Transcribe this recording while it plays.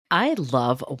I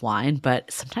love wine,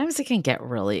 but sometimes it can get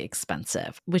really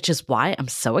expensive, which is why I'm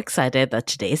so excited that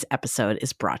today's episode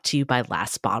is brought to you by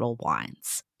Last Bottle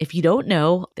Wines. If you don't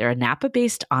know, they're a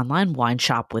Napa-based online wine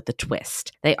shop with a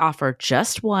twist. They offer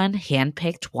just one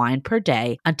hand-picked wine per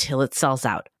day until it sells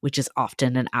out, which is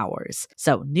often in hours.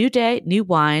 So new day, new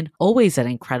wine, always at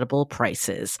incredible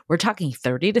prices. We're talking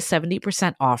 30 to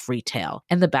 70% off retail.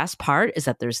 And the best part is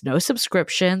that there's no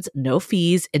subscriptions, no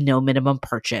fees, and no minimum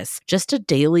purchase. Just a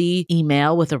daily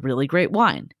email with a really great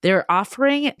wine. They're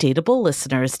offering Dateable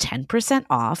listeners 10%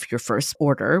 off your first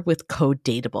order with code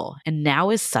Dateable. And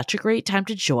now is such a great time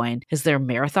to join as their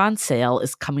marathon sale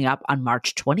is coming up on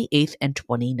March 28th and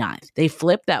 29th. They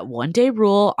flip that one-day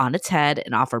rule on its head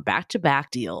and offer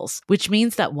back-to-back deals, which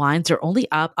means that wines are only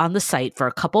up on the site for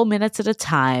a couple minutes at a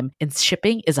time and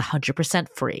shipping is 100%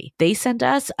 free. They sent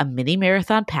us a mini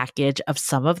marathon package of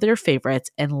some of their favorites,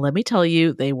 and let me tell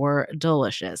you, they were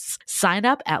delicious. Sign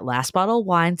up at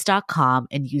lastbottlewines.com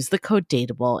and use the code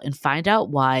Dateable and find out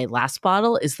why Last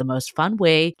Bottle is the most fun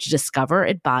way to discover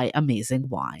and buy amazing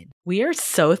wine. We are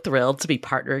so thrilled to be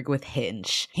partnering with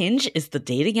Hinge. Hinge is the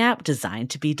dating app designed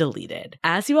to be deleted.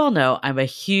 As you all know, I'm a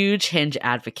huge Hinge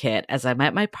advocate as I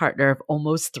met my partner of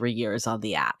almost 3 years on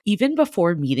the app. Even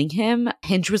before meeting him,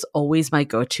 Hinge was always my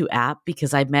go-to app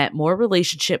because I met more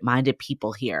relationship-minded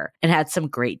people here and had some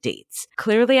great dates.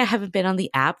 Clearly, I haven't been on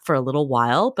the app for a little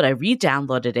while, but I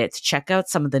re-downloaded it to check out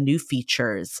some of the new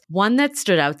features. One that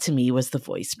stood out to me was the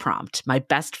voice prompt, my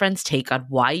best friend's take on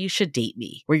why you should date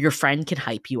me, where your friend can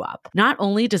hype you up. Not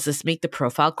only does this make the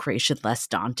profile creation less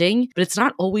daunting, but it's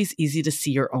not always easy to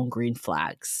see your own green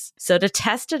flags. So to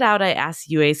test it out, I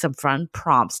asked Yue some fun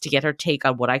prompts to get her take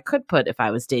on what I could put if I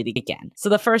was dating again. So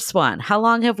the first one, how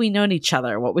long have we known each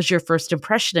other? What was your first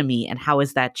impression of me and how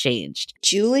has that changed?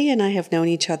 Julie and I have known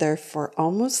each other for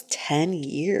almost 10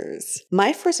 years.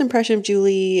 My first impression of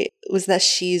Julie was that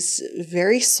she's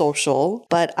very social,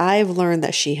 but I've learned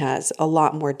that she has a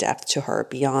lot more depth to her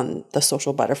beyond the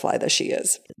social butterfly that she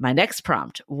is. My next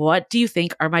prompt, what do you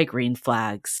think are my green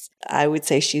flags? I would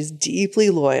say she's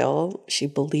deeply loyal. She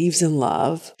believes in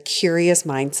love, curious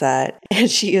mindset, and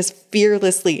she is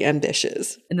fearlessly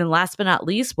ambitious. And then last but not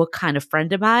least, what kind of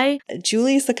friend am I?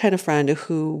 Julie is the kind of friend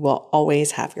who will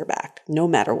always have your back, no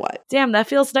matter what. Damn, that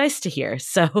feels nice to hear.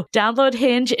 So download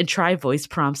Hinge and try voice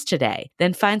prompts today.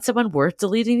 Then find someone worth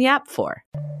deleting the app for.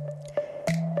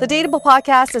 The Dateable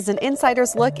podcast is an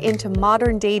insider's look into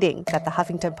modern dating that the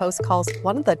Huffington Post calls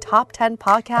one of the top 10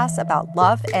 podcasts about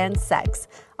love and sex.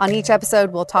 On each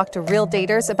episode, we'll talk to real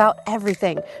daters about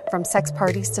everything from sex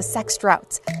parties to sex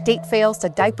droughts, date fails to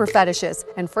diaper fetishes,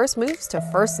 and first moves to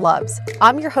first loves.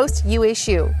 I'm your host, Yue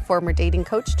Xu, former dating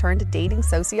coach turned dating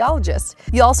sociologist.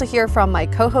 You'll also hear from my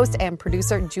co-host and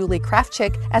producer, Julie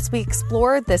Krafchick, as we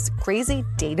explore this crazy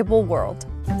dateable world.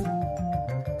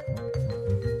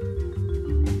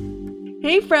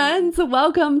 Hey friends,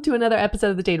 welcome to another episode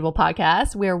of the Dateable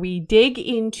podcast where we dig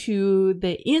into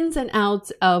the ins and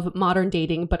outs of modern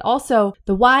dating, but also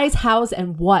the whys, hows,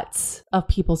 and whats of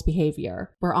people's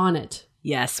behavior. We're on it.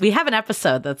 Yes, we have an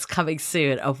episode that's coming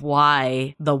soon of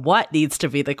why the what needs to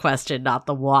be the question, not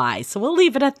the why. So we'll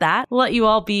leave it at that. We'll let you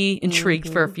all be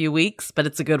intrigued for a few weeks, but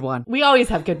it's a good one. We always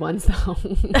have good ones, though.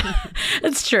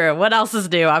 It's true. What else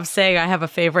is new? I'm saying I have a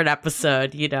favorite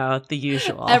episode, you know, the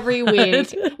usual. Every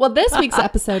week. Well, this week's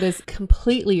episode is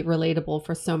completely relatable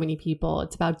for so many people.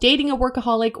 It's about dating a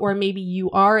workaholic, or maybe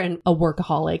you are a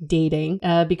workaholic dating,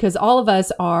 because all of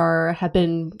us have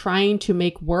been trying to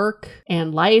make work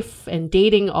and life and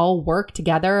dating all work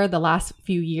together the last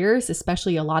few years,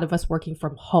 especially a lot of us working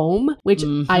from home, which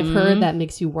I've heard that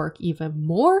makes you work even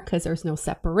more because there's no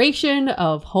separation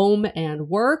of home and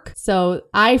work. So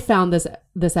I found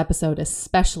this episode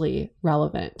especially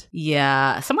relevant.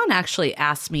 Yeah. Someone actually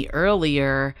asked me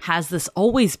earlier, has this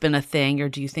always been a thing or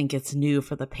do you think it's new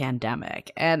for the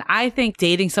pandemic? And I think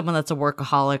dating someone that's a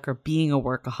workaholic or being a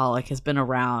workaholic has been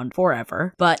around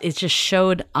forever, but it just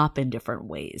showed up in different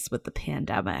ways with the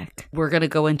pandemic. We're going to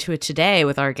go into it today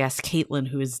with our guest, Caitlin,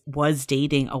 who was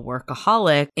dating a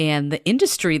workaholic, and the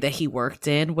industry that he worked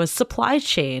in was supply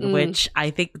chain, which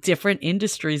I think different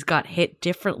industries got hit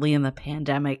differently in the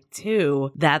pandemic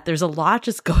too. That there's a lot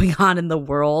just going on in the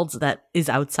world that is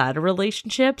outside of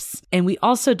relationships. And we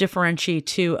also differentiate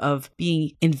too of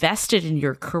being invested in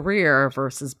your career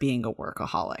versus being a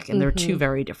workaholic. And they're two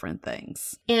very different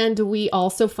things. And we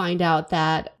also find out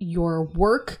that your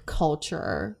work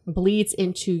culture bleeds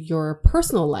into your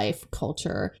personal life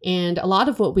culture. And a lot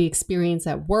of what we experience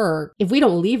at work, if we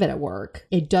don't leave it at work,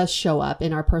 it does show up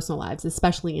in our personal lives,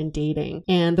 especially in dating.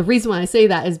 And the reason why I say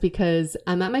that is because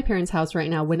I'm at my parents' house right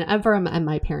now. Whenever I'm at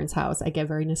my parents' house, I get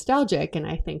very nostalgic and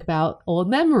I think about old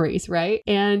memories, right?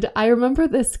 And I remember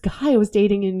this guy I was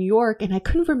dating in New York, and I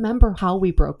couldn't remember how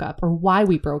we broke up or why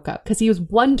we broke up because he was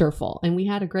wonderful and we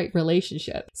had a great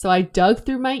relationship. So I dug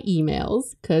through my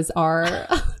emails because our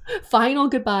final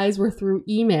goodbyes were through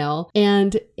email,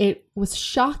 and it was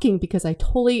shocking because I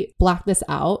totally blacked this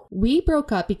out. We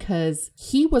broke up because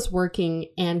he was working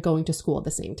and going to school at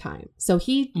the same time. So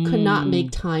he could not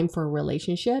make time for a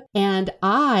relationship. And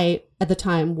I, at the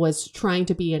time, was trying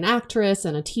to be an actress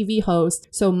and a TV host.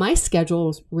 So my schedule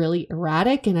was really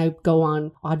erratic, and I'd go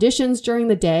on auditions during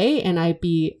the day and I'd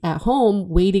be at home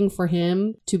waiting for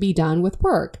him to be done with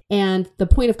work. And the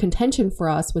point of contention for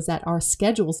us was that our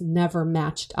schedules never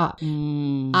matched up.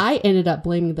 I ended up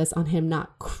blaming this on him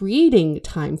not creating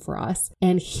time for us.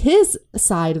 And his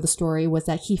side of the story was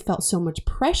that he felt so much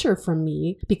pressure from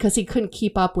me because he couldn't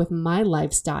keep up with my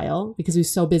lifestyle because he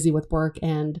was so busy with work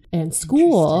and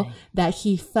school that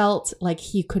he felt like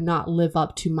he could not live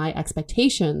up to my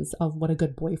expectations of what a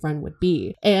good boyfriend would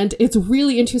be. And it's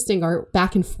really interesting, our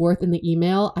back and forth in the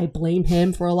email. I blame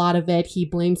him for a lot of it. He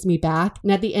blames me back.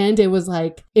 And at the end, it was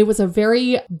a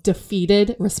very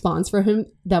defeated response for him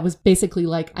that was basically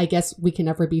like, I guess we can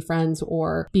never be friends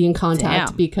or be in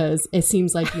contact because it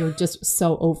seems like you're just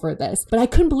so over this. But I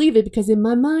couldn't believe it because in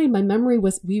my mind, my memory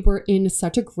was we were in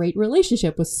such a great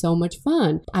relationship with so much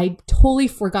fun. I totally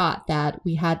forgot that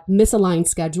we had misaligned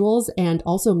schedules and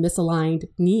also misaligned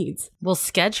needs. Well,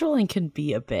 scheduling can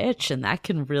be a bitch, and that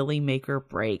can really make or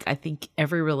break. I think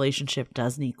every relationship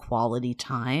does need quality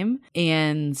time.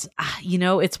 And,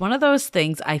 it's one of those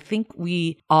things. I think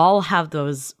we all have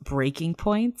those breaking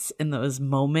points in those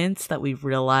moments that we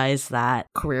realize that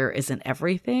career isn't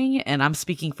everything. And I'm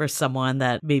speaking for someone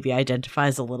that maybe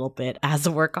identifies a little bit as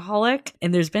a workaholic.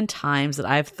 And there's been times that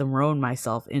I've thrown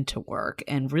myself into work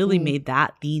and really made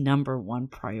that the number one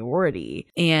priority.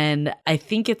 And I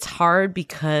think it's hard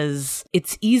because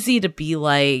it's easy to be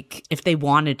like, if they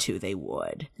wanted to, they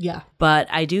would. Yeah. But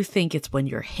I do think it's when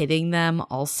you're hitting them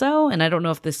also. And I don't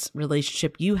know if this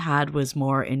relationship you had was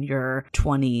more in your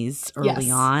 20s early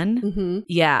on.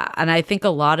 Yeah. And I think a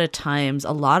lot of times,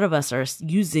 a lot of us are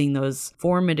using those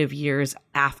formative years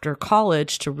after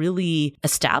college to really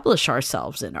establish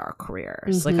ourselves in our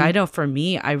careers. Like, I know for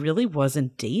me, I really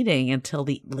wasn't dating until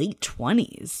the late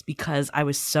 20s because I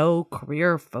was so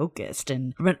career focused.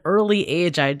 And from an early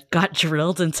age, I got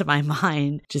drilled into my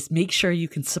mind, just make sure you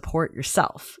can support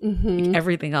yourself. Like,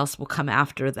 everything else will come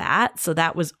after that. So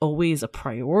that was always a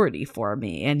priority for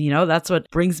me. And, that's what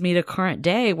brings me to current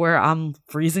day where I'm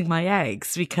freezing my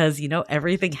eggs because,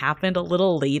 everything happened a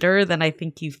little later than I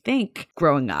think you think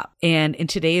growing up. And in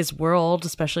today's world,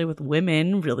 especially with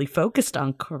women really focused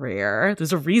on career,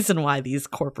 there's a reason why these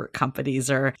corporate companies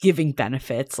are giving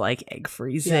benefits like egg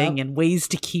freezing and ways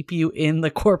to keep you in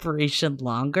the corporation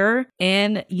longer.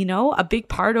 And, a big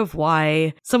part of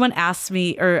why someone asked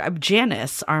me, or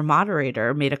Janice, our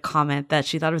moderator, made a comment that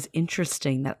she thought it was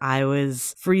interesting that I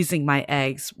was freezing my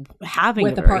eggs having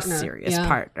with a very serious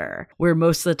partner, where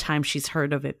most of the time she's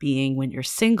heard of it being when you're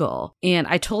single. And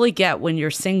I totally get when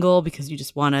you're single because you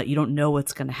just you don't know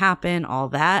what's going to happen, all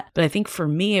that. But I think for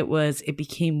me, it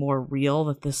became more real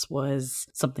that this was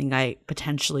something I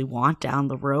potentially want down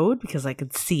the road because I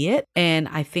could see it. And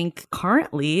I think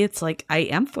currently it's like I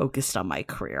am focused on my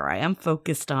career. I am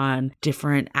focused on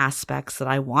different aspects that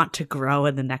I want to grow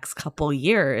in the next couple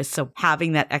years. So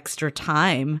having that extra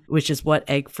time, which is what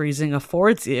egg freezing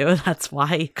affords you, that's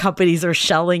why companies are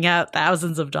shelling out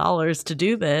thousands of dollars to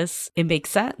do this. It makes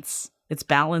sense. It's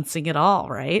balancing it all,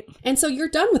 right? And so you're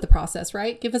done with the process,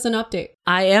 right? Give us an update.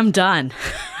 I am done.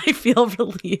 I feel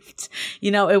relieved.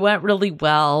 It went really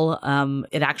well.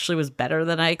 It actually was better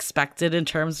than I expected in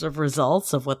terms of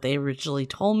results of what they originally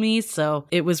told me. So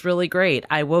it was really great.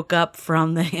 I woke up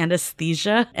from the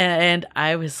anesthesia and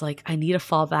I was like, I need to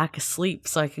fall back asleep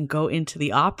so I can go into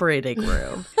the operating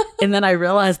room. And then I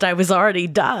realized I was already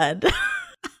done.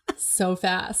 So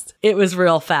fast. It was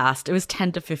real fast. It was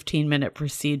 10 to 15 minute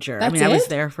procedure. I was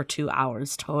there for 2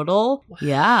 hours total. Wow.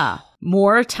 Yeah.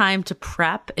 More time to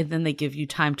prep and then they give you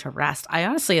time to rest. I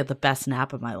honestly had the best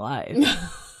nap of my life.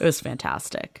 It was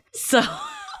fantastic. So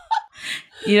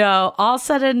All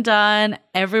said and done,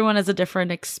 everyone has a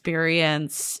different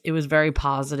experience. It was very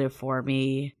positive for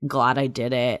me. I'm glad I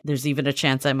did it. There's even a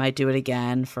chance I might do it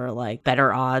again for like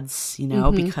better odds,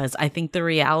 because I think the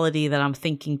reality that I'm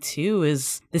thinking too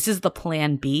is this is the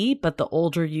plan B, but the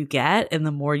older you get and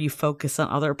the more you focus on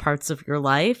other parts of your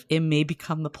life, it may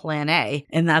become the plan A.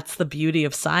 And that's the beauty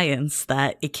of science,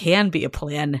 that it can be a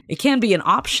plan. It can be an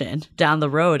option down the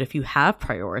road if you have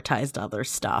prioritized other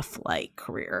stuff like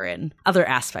career and other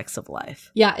aspects of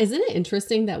life. Yeah. Isn't it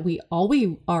interesting that all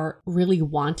we are really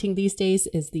wanting these days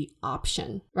is the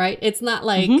option, right? It's not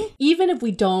like, even if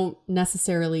we don't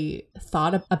necessarily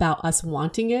thought about us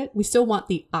wanting it, we still want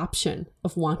the option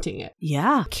of wanting it.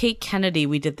 Yeah. Kate Kennedy,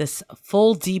 we did this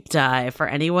full deep dive for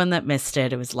anyone that missed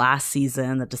it. It was last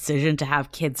season, the decision to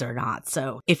have kids or not.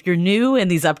 So if you're new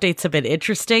and these updates have been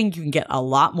interesting, you can get a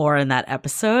lot more in that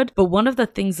episode. But one of the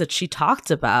things that she talked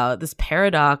about, this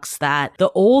paradox that the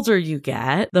older you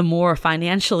get, the more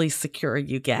financially secure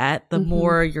you get, the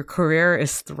more your career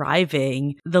is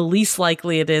thriving, the least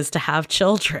likely it is to have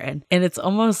children. And it's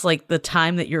almost like the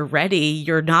time that you're ready,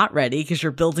 you're not ready because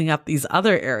you're building up these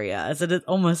other areas. And it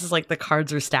almost is like the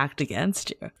cards are stacked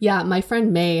against you. Yeah, my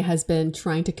friend May has been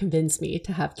trying to convince me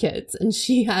to have kids. And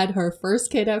she had her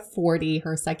first kid at 40,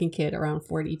 her second kid around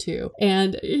 42.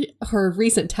 And her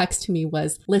recent text to me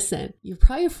was, listen, you're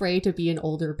probably afraid to be an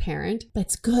older parent, but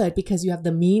it's good because you have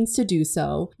the means to do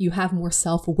so. You have more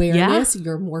self-awareness.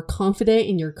 You're more confident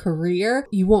in your career.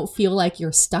 You won't feel like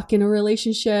you're stuck in a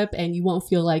relationship, and you won't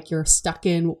feel like you're stuck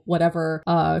in whatever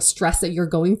stress that you're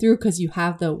going through, because you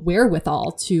have the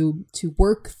wherewithal to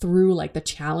work through like the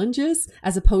challenges,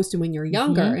 as opposed to when you're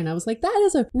younger. And I was like, that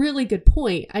is a really good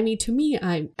point. I mean, to me,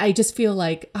 I just feel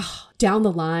like, down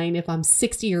the line, if I'm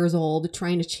 60 years old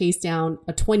trying to chase down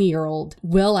a 20-year-old,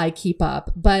 will I keep up?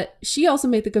 But she also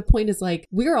made the good point, is like,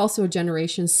 we're also a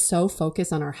generation so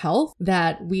focused on our health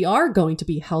that we are going to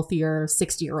be healthier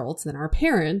 60-year-olds than our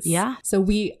parents. Yeah. So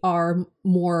we are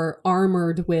more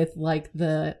armored with like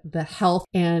the health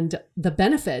and the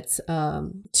benefits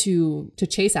to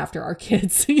chase after our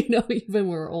kids, even when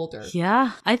we're older.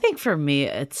 Yeah. I think for me,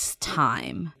 it's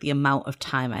time, the amount of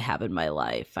time I have in my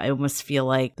life. I almost feel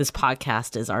like this podcast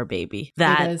is our baby,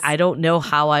 that I don't know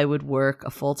how I would work a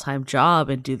full-time job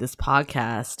and do this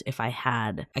podcast if I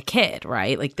had a kid,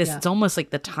 right? Like this, it's almost like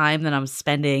the time that I'm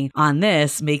spending on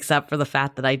this makes up for the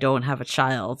fact that I don't have a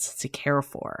child to care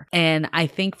for. And I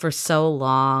think for so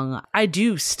long, I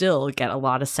do still get a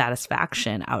lot of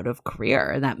satisfaction out of career.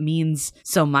 And that means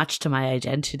so much to my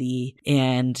identity.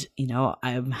 And,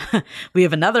 we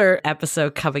have another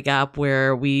episode coming up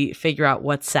where we figure out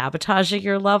what's sabotaging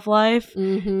your love life.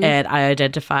 And I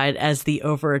identified as the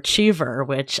overachiever,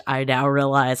 which I now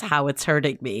realize how it's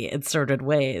hurting me in certain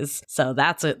ways. So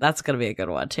that's going to be a good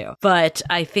one too. But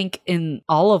I think in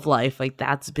all of life, like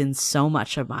that's been so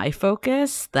much of my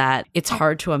focus that it's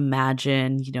hard to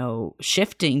imagine,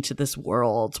 shifting to this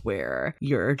world where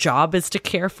your job is to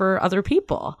care for other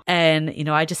people. And,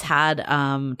 I just had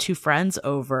 2 friends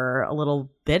over a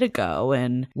little bit ago,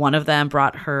 and one of them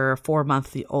brought her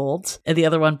 4-month-old and the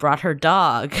other one brought her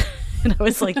dog. And I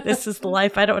was like, this is the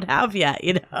life I don't have yet,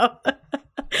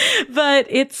 But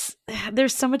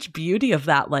there's so much beauty of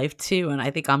that life too. And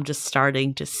I think I'm just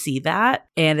starting to see that.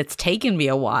 And it's taken me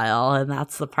a while. And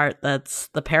that's the part that's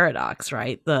the paradox,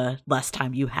 right? The less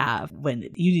time you have when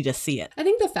you need to see it. I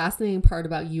think the fascinating part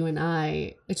about you and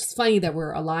I, it's just funny that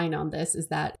we're aligned on this, is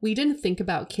that we didn't think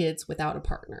about kids without a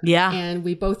partner. Yeah. And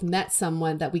we both met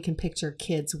someone that we can picture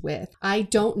kids with. I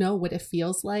don't know what it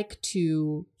feels like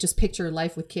to just picture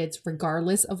life with kids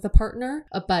regardless of the partner,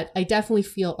 but I definitely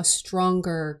feel a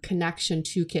stronger connection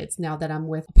to kids now that I'm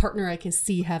with a partner I can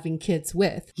see having kids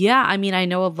with. Yeah, I mean, I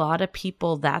know a lot of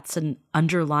people, that's an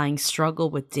underlying struggle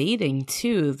with dating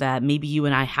too, that maybe you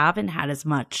and I haven't had as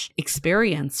much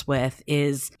experience with,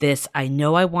 is this, I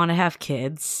know I want to have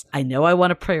kids. I know I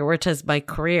want to prioritize my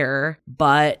career,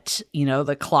 but,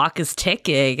 the clock is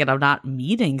ticking and I'm not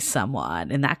meeting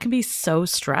someone. And that can be so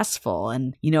stressful.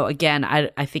 And, again,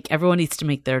 I think everyone needs to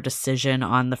make their decision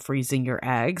on the freezing your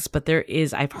eggs, but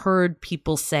I've heard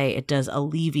people say it does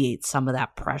alleviate some of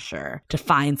that pressure to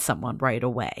find someone right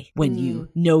away when you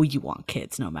know you want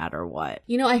kids no matter what.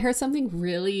 I heard something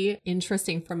really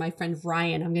interesting from my friend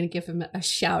Ryan. I'm going to give him a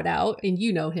shout out, and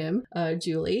you know him,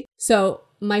 Julie. So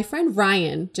my friend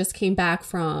Ryan just came back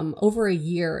from over a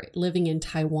year living in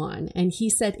Taiwan. And he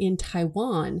said in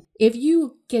Taiwan, if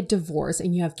you get divorced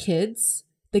and you have kids,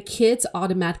 the kids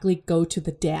automatically go to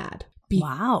the dad.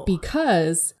 Wow.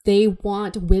 Because they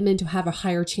want women to have a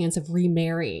higher chance of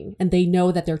remarrying, and they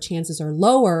know that their chances are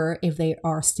lower if they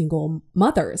are single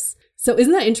mothers. So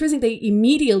isn't that interesting? They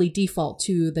immediately default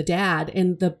to the dad,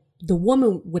 and the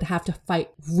woman would have to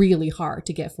fight really hard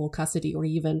to get full custody or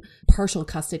even partial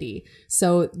custody.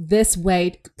 So this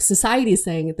way, society is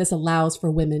saying this allows for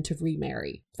women to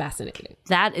remarry. Fascinating.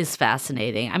 That is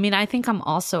fascinating. I mean, I think I'm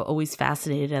also always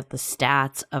fascinated at the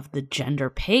stats of the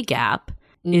gender pay gap.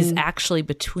 Is actually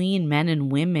between men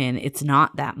and women, it's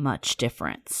not that much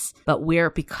difference. But where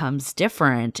it becomes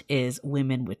different is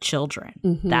women with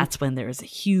children. That's when there's a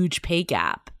huge pay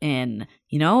gap. And,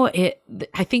 you know,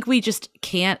 I think we just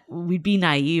we'd be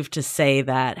naive to say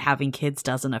that having kids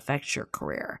doesn't affect your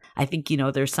career. I think, you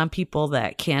know, there's some people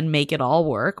that can make it all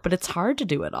work, but it's hard to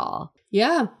do it all.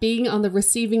 Yeah, being on the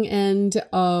receiving end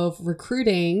of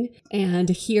recruiting and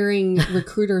hearing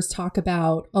recruiters talk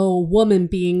about, oh, woman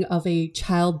being of a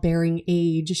childbearing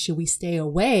age, should we stay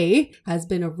away, has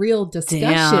been a real discussion.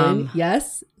 Damn.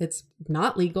 Yes, it's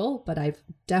not legal, but I've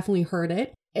definitely heard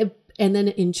it. And then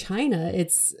in China,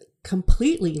 it's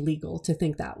completely legal to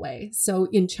think that way. So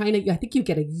in China, I think you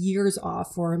get a year's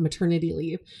off for maternity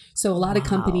leave. So a lot of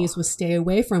companies will stay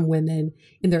away from women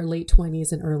in their late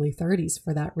 20s and early 30s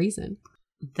for that reason.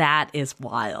 That is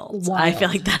wild. I feel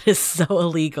like that is so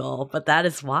illegal, but that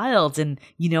is wild. And,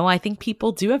 you know, I think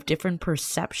people do have different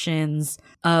perceptions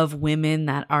of women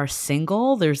that are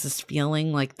single. There's this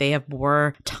feeling like they have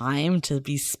more time to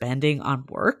be spending on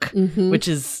work, which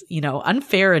is, you know,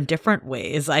 unfair in different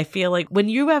ways. I feel like when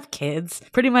you have kids,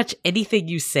 pretty much anything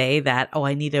you say that, oh,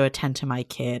 I need to attend to my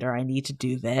kid or I need to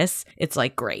do this, it's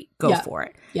like, great, go for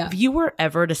it. Yeah. If you were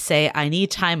ever to say, I need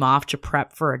time off to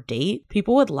prep for a date,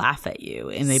 people would laugh at you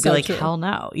and they'd be like, true. hell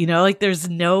no. You know, like there's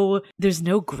no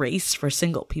grace for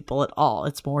single people at all.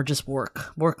 It's more just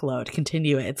workload,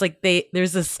 continue it. It's like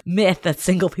there's this myth that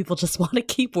single people just want to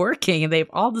keep working and they have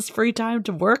all this free time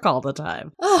to work all the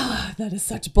time. Oh, that is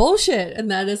such bullshit. And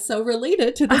that is so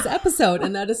related to this episode.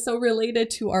 And that is so related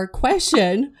to our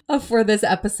question for this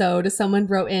episode. Someone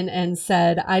wrote in and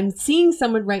said, I'm seeing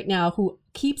someone right now who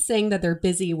keeps saying that they're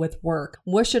busy with work.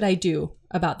 What should I do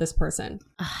about this person?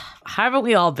 Haven't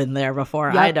we all been there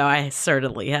before? Yep. I know I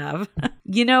certainly have.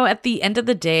 You know, at the end of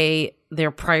the day,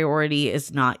 their priority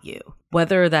is not you.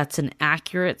 Whether that's an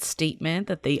accurate statement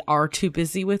that they are too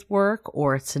busy with work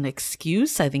or it's an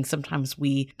excuse. I think sometimes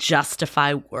we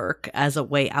justify work as a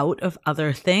way out of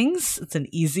other things. It's an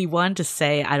easy one to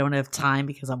say, I don't have time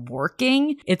because I'm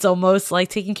working. It's almost like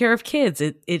taking care of kids.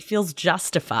 It feels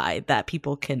justified that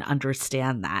people can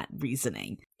understand that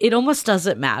reasoning. It almost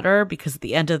doesn't matter because at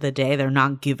the end of the day, they're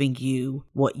not giving you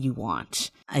what you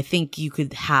want. I think you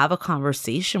could have a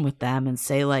conversation with them and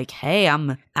say like, hey,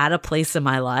 I'm at a place in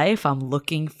my life. I'm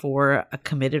looking for a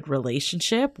committed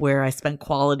relationship where I spend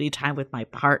quality time with my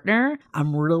partner.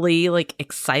 I'm really like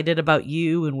excited about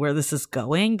you and where this is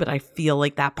going, but I feel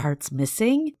like that part's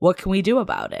missing. What can we do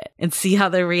about it? And see how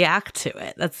they react to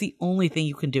it. That's the only thing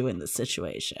you can do in this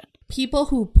situation. People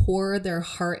who pour their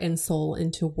heart and soul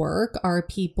into work are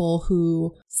people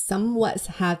who somewhat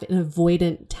have an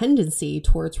avoidant tendency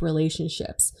towards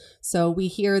relationships. So we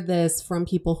hear this from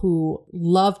people who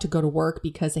love to go to work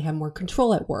because they have more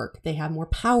control at work, they have more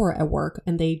power at work,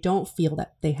 and they don't feel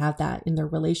that they have that in their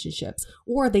relationships,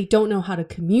 or they don't know how to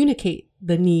communicate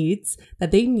the needs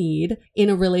that they need in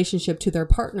a relationship to their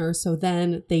partner. So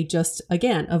then they just,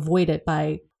 again, avoid it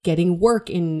by getting work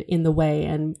in the way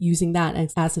and using that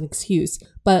as an excuse.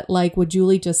 But like what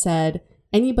Julie just said,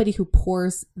 anybody who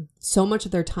pours so much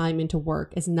of their time into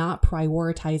work is not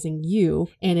prioritizing you.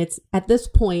 And it's at this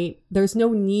point, there's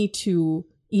no need to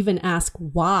even ask,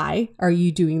 why are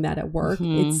you doing that at work?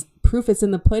 It's proof is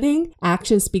in the pudding.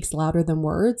 Action speaks louder than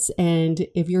words. And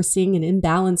if you're seeing an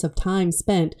imbalance of time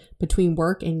spent between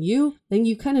work and you, then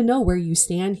you kind of know where you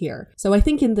stand here. So I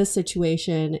think in this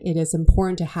situation, it is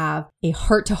important to have a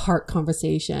heart-to-heart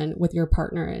conversation with your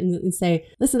partner and say,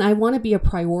 listen, I want to be a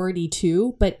priority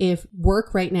too, but if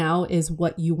work right now is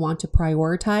what you want to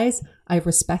prioritize, I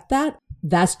respect that.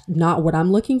 That's not what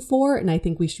I'm looking for. And I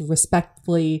think we should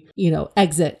respectfully,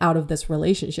 exit out of this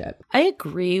relationship. I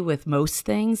agree with most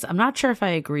things. I'm not sure if I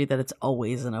agree that it's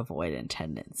always an avoidant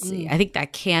tendency. I think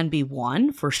that can be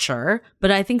one for sure.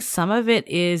 But I think some of it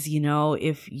is,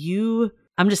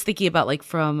 I'm just thinking about like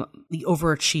from the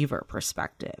overachiever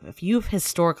perspective. If you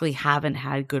historically haven't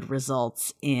had good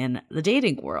results in the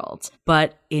dating world,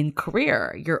 but in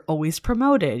career. You're always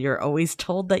promoted. You're always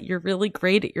told that you're really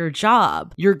great at your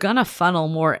job. You're going to funnel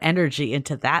more energy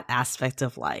into that aspect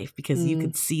of life because you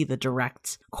can see the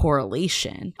direct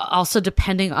correlation. Also,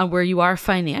 depending on where you are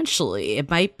financially, it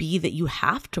might be that you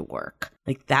have to work.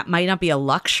 Like that might not be a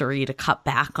luxury to cut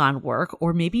back on work,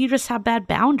 or maybe you just have bad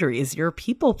boundaries. You're a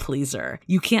people pleaser.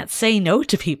 You can't say no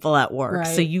to people at work. Right.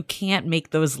 So you can't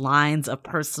make those lines of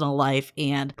personal life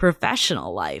and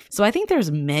professional life. So I think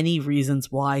there's many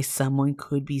reasons why someone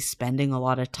could be spending a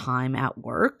lot of time at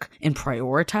work and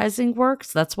prioritizing work.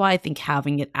 So that's why I think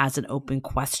having it as an open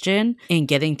question and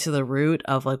getting to the root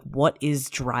of like what is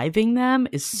driving them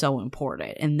is so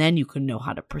important. And then you can know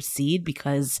how to proceed,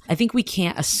 because I think we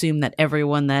can't assume that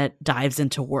everyone that dives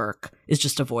into work is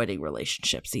just avoiding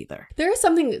relationships either. There is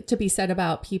something to be said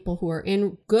about people who are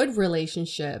in good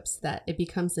relationships that it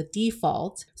becomes a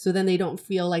default. So then they don't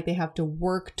feel like they have to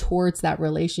work towards that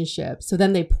relationship. So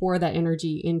then they pour that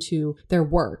energy into their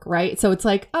work, right? So it's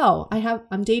like, oh,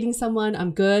 I'm dating someone,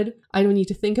 I'm good. I don't need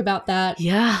to think about that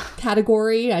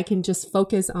category. I can just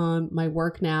focus on my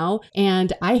work now.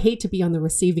 And I hate to be on the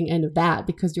receiving end of that,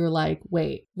 because you're like,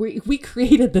 wait, we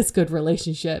created this good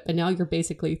relationship and now you're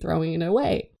basically throwing it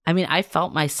away. I mean, I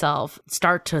felt myself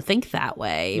start to think that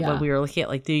way when we were looking at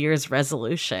like New Year's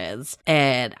resolutions,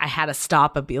 and I had to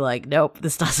stop and be like, nope,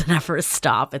 this doesn't ever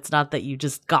stop. It's not that you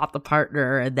just got the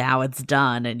partner and now it's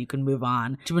done and you can move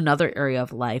on to another area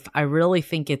of life. I really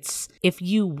think it's, if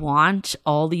you want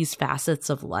all these facets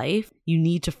of life, you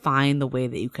need to find the way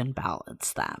that you can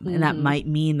balance them. And that might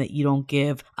mean that you don't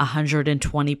give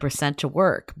 120% to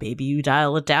work. Maybe you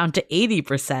dial it down to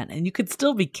 80% and you could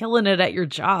still be killing it at your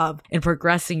job and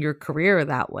progressing your career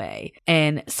that way.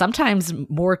 And sometimes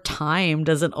more time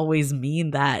doesn't always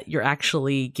mean that you're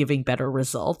actually giving better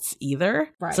results either.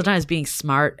 Right. Sometimes being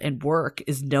smart and work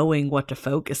is knowing what to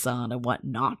focus on and what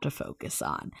not to focus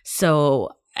on.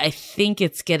 So I think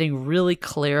it's getting really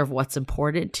clear of what's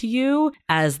important to you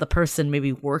as the person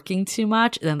maybe working too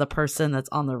much and then the person that's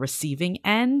on the receiving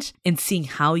end, and seeing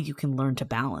how you can learn to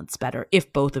balance better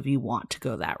if both of you want to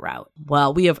go that route.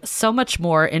 Well, we have so much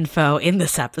more info in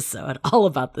this episode all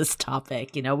about this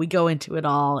topic. You know, we go into it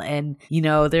all, and, you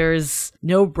know, there's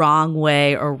no wrong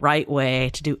way or right way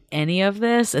to do any of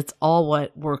this. It's all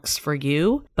what works for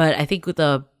you. But I think with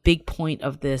the big point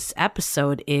of this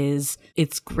episode is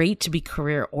it's great to be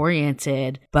career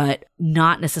oriented, but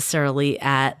not necessarily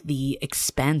at the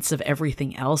expense of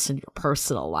everything else in your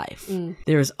personal life.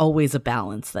 There's always a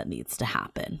balance that needs to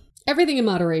happen. Everything in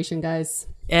moderation, guys.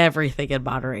 Everything in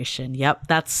moderation. Yep.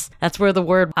 That's where the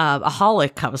word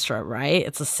aholic comes from, right?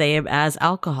 It's the same as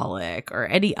alcoholic or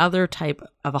any other type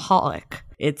of aholic.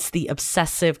 It's the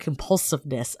obsessive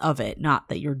compulsiveness of it, not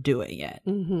that you're doing it.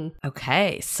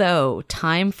 Okay, so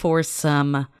time for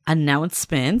some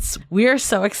announcements. We are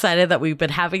so excited that we've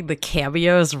been having the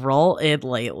cameos roll in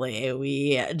lately.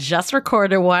 We just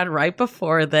recorded one right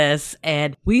before this,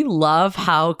 and we love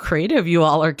how creative you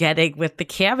all are getting with the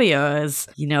cameos.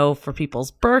 You know, for people's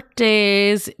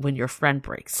birthdays, when your friend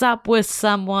breaks up with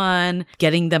someone,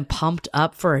 getting them pumped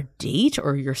up for a date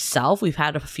or yourself. We've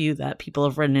had a few that people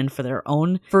have written in for their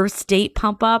own first date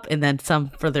pump up, and then some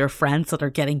for their friends that are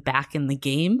getting back in the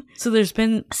game. So there's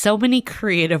been so many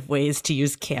creative ways to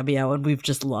use Cameo, and we've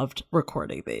just loved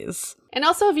recording these. And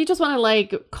also, if you just want to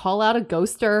like call out a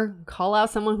ghoster, call out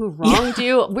someone who wronged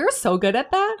you, we're so good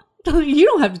at that. You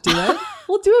don't have to do it.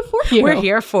 We'll do it for you. We're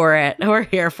here for it. We're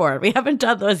here for it. We haven't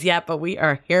done those yet, but we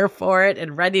are here for it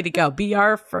and ready to go. Be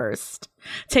our first.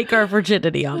 Take our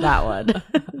virginity on that one.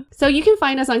 So you can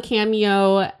find us on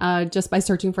Cameo just by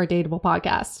searching for Dateable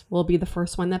Podcast. We'll be the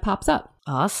first one that pops up.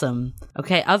 Awesome.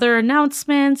 Okay, other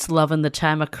announcements. Loving the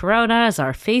Time of Corona is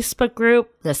our Facebook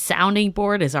group. The Sounding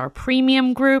Board is our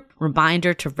premium group.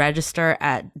 Reminder to register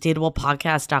at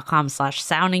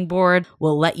dateablepodcast.com/sounding board.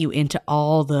 We'll let you into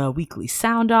all the weekly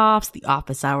sound offs, the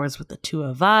office hours with the two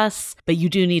of us, but you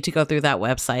do need to go through that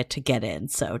website to get in.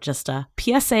 So just a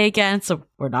PSA again, so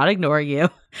we're not ignoring you.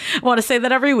 I want to say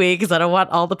that every week because I don't want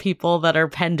all the people that are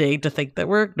pending to think that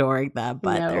we're ignoring them,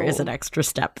 but there is an extra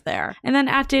step there. And then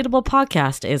at Dateable Podcast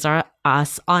is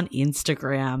us on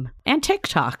Instagram and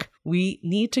TikTok. We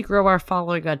need to grow our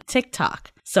following on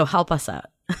TikTok, so help us out.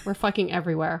 We're fucking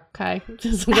everywhere, okay?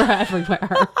 We're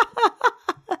everywhere.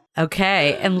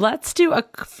 Okay, and let's do a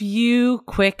few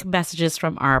quick messages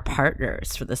from our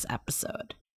partners for this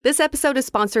episode. This episode is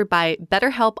sponsored by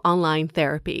BetterHelp Online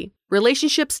Therapy.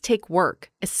 Relationships take work,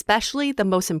 especially the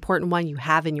most important one you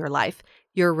have in your life,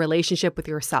 your relationship with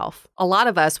yourself. A lot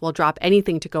of us will drop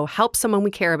anything to go help someone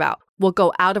we care about. We'll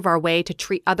go out of our way to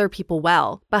treat other people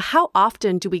well. But how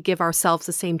often do we give ourselves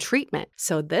the same treatment?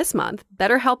 So this month,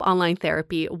 BetterHelp Online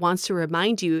Therapy wants to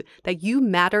remind you that you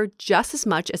matter just as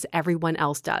much as everyone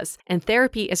else does. And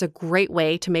therapy is a great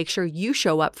way to make sure you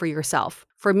show up for yourself.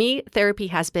 For me, therapy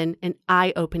has been an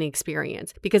eye-opening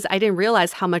experience because I didn't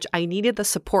realize how much I needed the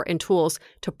support and tools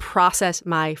to process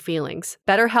my feelings.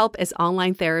 BetterHelp is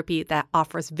online therapy that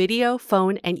offers video,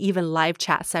 phone, and even live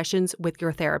chat sessions with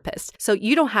your therapist. So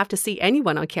you don't have to see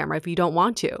anyone on camera if you don't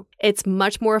want to. It's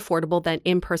much more affordable than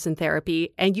in-person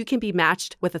therapy, and you can be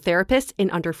matched with a therapist in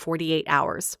under 48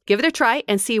 hours. Give it a try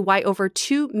and see why over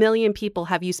 2 million people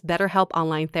have used BetterHelp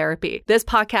Online Therapy. This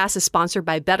podcast is sponsored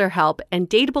by BetterHelp, and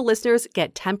Dateable listeners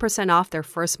get 10% off their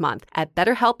first month at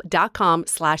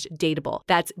betterhelp.com/dateable.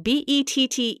 That's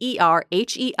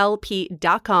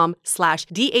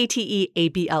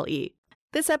BetterHelp.com/DATEABLE.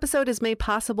 This episode is made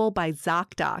possible by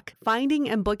ZocDoc. Finding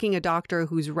and booking a doctor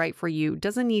who's right for you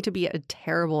doesn't need to be a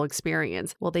terrible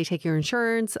experience. Will they take your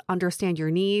insurance, understand your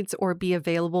needs, or be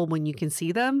available when you can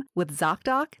see them? With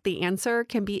ZocDoc, the answer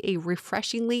can be a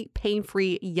refreshingly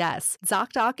pain-free yes.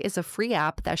 ZocDoc is a free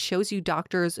app that shows you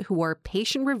doctors who are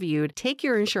patient-reviewed, take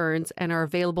your insurance, and are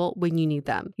available when you need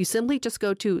them. You simply just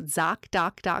go to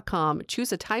ZocDoc.com,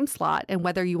 choose a time slot, and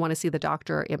whether you want to see the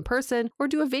doctor in person or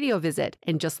do a video visit.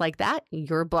 And just like that,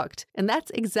 you're booked. And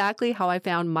that's exactly how I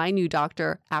found my new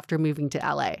doctor after moving to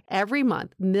LA. Every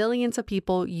month, millions of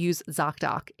people use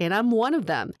ZocDoc, and I'm one of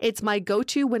them. It's my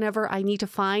go-to whenever I need to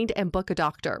find and book a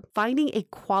doctor. Finding a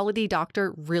quality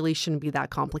doctor really shouldn't be that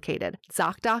complicated.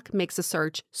 ZocDoc makes the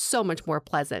search so much more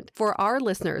pleasant. For our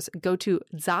listeners, go to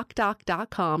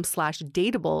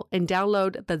ZocDoc.com/dateable and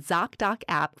download the ZocDoc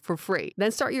app for free. Then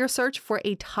start your search for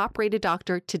a top-rated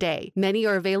doctor today. Many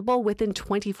are available within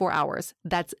 24 hours.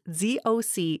 That's ZocDoc.com/DATEABLE.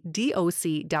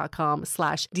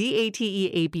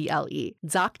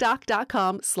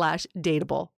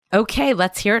 ZocDoc.com/dateable. Okay,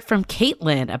 let's hear it from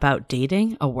Caitlin about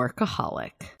dating a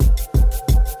workaholic.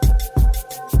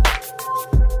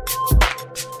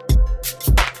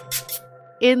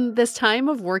 In this time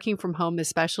of working from home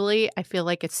especially, I feel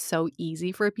like it's so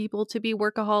easy for people to be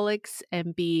workaholics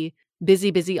and be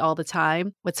busy all the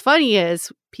time. What's funny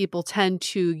is people tend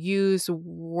to use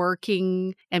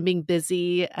working and being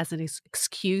busy as an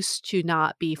excuse to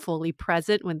not be fully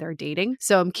present when they're dating.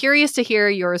 So I'm curious to hear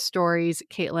your stories,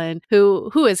 Caitlin.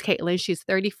 Who is Caitlin? She's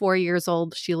 34 years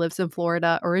old. She lives in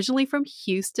Florida, originally from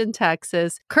Houston,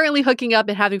 Texas, currently hooking up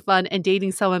and having fun and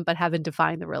dating someone, but haven't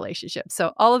defined the relationship.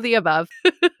 So all of the above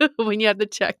when you have to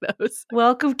check those.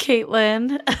 Welcome,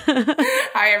 Caitlin.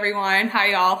 Hi, everyone.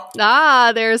 Hi,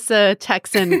 y'all. There's a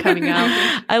Texan coming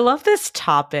out. I love this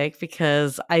topic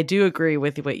because I do agree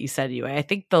with what you said, Yue. I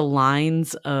think the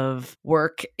lines of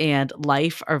work and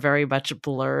life are very much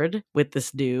blurred with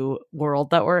this new world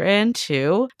that we're in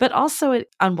too. But also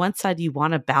on one side, you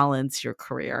want to balance your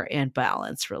career and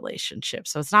balance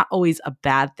relationships. So it's not always a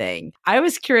bad thing. I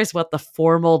was curious what the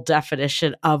formal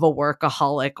definition of a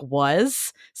workaholic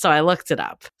was. So I looked it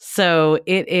up. So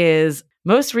it is: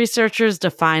 most researchers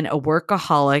define a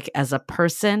workaholic as a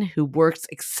person who works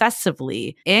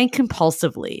excessively and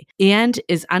compulsively and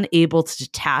is unable to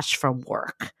detach from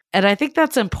work. And I think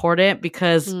that's important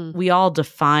because we all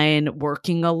define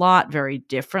working a lot very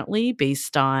differently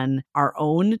based on our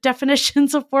own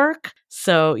definitions of work.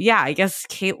 So yeah, I guess,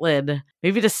 Caitlin,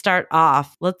 maybe to start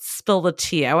off, let's spill the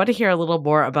tea. I want to hear a little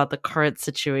more about the current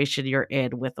situation you're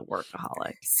in with a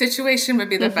workaholic. Situation would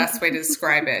be the best way to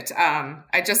describe it.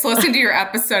 I just listened to your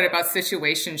episode about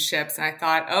situationships and I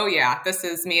thought, oh yeah, this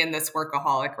is me and this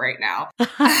workaholic right now.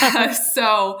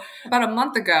 So about a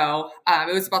month ago,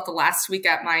 it was about the last week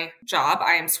at my job.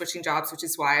 I am switching jobs, which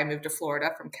is why I moved to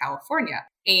Florida from California.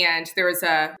 And there was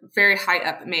a very high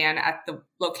up man at the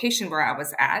location where I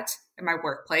was at in my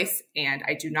workplace. And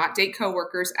I do not date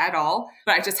coworkers at all,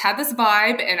 but I just had this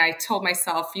vibe. And I told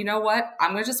myself, you know what?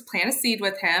 I'm going to just plant a seed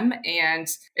with him. And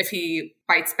if he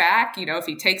bites back, if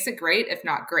he takes it, great. If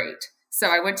not, great. So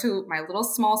I went to my little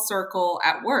small circle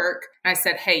at work and I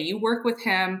said, hey, you work with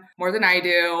him more than I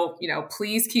do.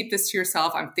 Please keep this to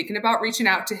yourself. I'm thinking about reaching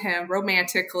out to him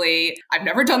romantically. I've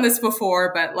never done this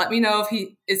before, but let me know if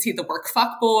is he the work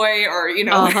fuck boy or,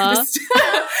 just,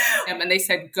 and they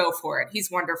said, go for it.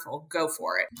 He's wonderful. Go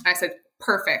for it. And I said,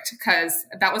 perfect, because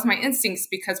that was my instincts,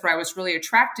 because what I was really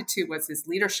attracted to was his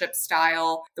leadership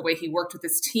style, the way he worked with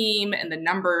his team and the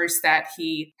numbers that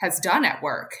he has done at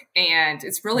work. And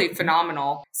it's really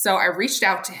phenomenal. So I reached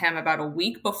out to him about a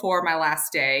week before my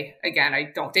last day. Again,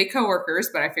 I don't date coworkers,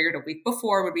 but I figured a week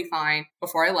before would be fine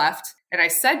before I left. And I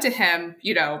said to him,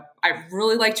 I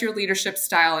really liked your leadership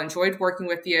style, enjoyed working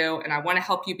with you, and I want to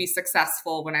help you be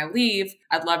successful. When I leave,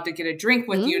 I'd love to get a drink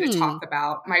with you to talk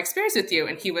about my experience with you.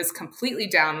 And he was completely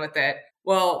down with it.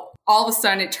 Well, all of a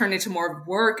sudden it turned into more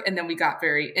work, and then we got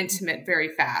very intimate very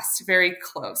fast, very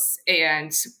close.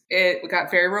 And it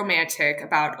got very romantic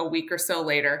about a week or so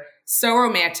later. So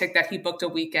romantic that he booked a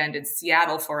weekend in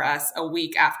Seattle for us a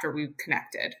week after we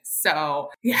connected. So,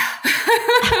 yeah.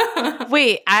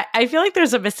 Wait, I feel like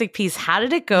there's a missing piece. How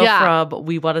did it go from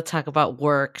we want to talk about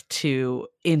work to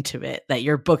intimate, that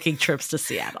you're booking trips to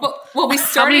Seattle? Well, we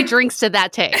started. How many drinks did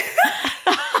that take?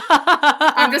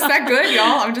 I'm just that good,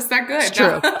 y'all. I'm just that good. It's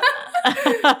true.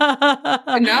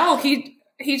 No,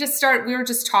 he just started, we were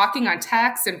just talking on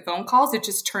texts and phone calls. It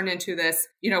just turned into this,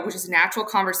 which is a natural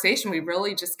conversation. We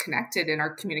really just connected in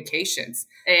our communications.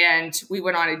 And we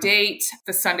went on a date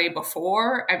the Sunday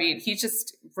before. I mean, we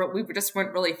just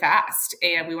went really fast.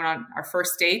 And we went on our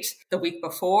first date the week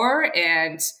before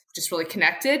and just really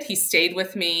connected. He stayed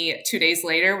with me 2 days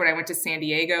later when I went to San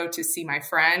Diego to see my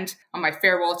friend on my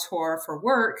farewell tour for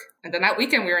work. And then that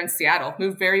weekend we were in Seattle,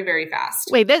 moved very, very fast.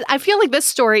 Wait, I feel like this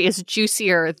story is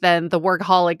juicier than the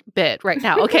workaholic bit right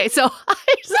now. Okay, so I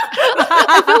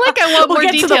feel like I want more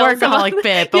details. We'll get to the workaholic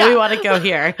bit, but we want to go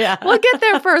here. Yeah. We'll get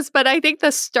there first, but I think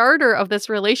the starter of this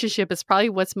relationship is probably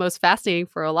what's most fascinating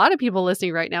for a lot of people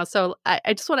listening right now. So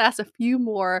I just want to ask a few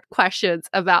more questions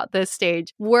about this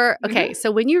stage.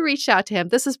 So when you reached out to him,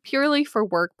 this is purely for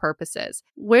work purposes.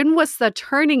 When was the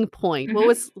turning point? What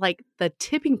was like the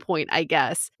tipping point, I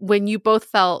guess, when you both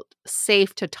felt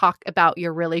safe to talk about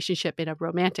your relationship in a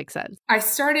romantic sense? I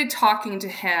started talking to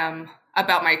him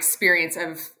about my experience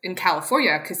in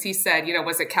California, because he said,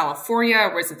 was it California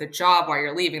or was it the job while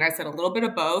you're leaving? I said a little bit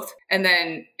of both. And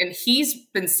he's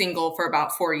been single for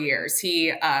about 4 years.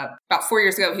 About 4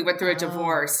 years ago, he went through a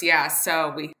divorce. Yeah.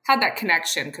 So we had that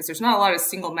connection because there's not a lot of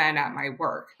single men at my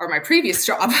work or my previous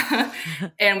job.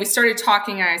 And we started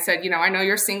talking and I said, I know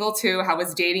you're single too. How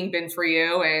has dating been for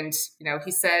you? And,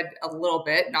 he said a little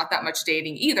bit, not that much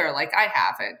dating either. Like I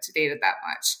haven't dated that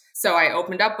much. So I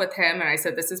opened up with him and I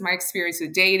said, this is my experience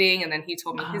with dating. And then he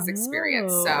told me his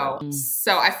experience.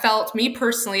 So I felt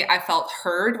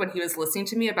heard when he was listening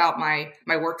to me about my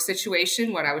work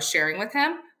situation, what I was sharing with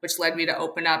him, which led me to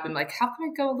open up and how can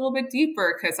I go a little bit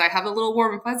deeper? Because I have a little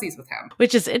warm and fuzzies with him.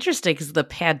 Which is interesting because the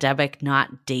pandemic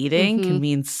not dating can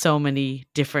mean so many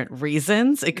different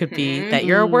reasons. It could be that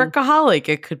you're a workaholic.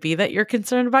 It could be that you're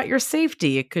concerned about your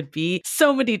safety. It could be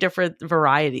so many different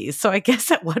varieties. So I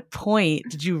guess at what point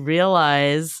did you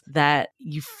realize that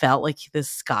you felt like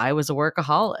this guy was a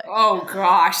workaholic? Oh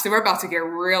gosh, so we're about to get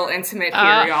real intimate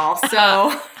here, y'all.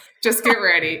 So just get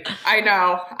ready. I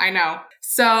know.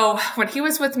 So when he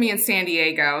was with me in San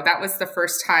Diego, that was the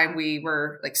first time we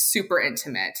were super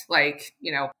intimate,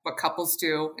 what couples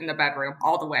do in the bedroom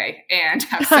all the way and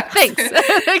have sex.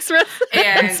 Thanks for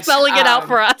spelling it out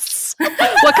for us.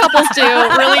 What couples do,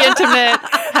 really intimate,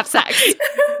 have sex.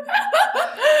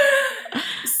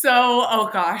 So, oh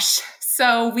gosh.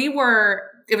 So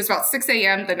it was about 6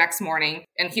 a.m. the next morning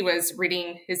and he was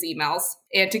reading his emails.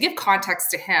 And to give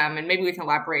context to him, and maybe we can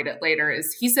elaborate it later,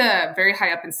 is he's a very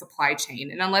high up in supply chain.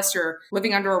 And unless you're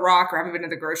living under a rock or haven't been to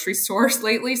the grocery stores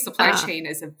lately, supply chain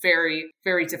is a very,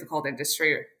 very difficult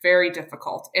industry, very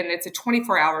difficult. And it's a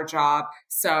 24-hour job.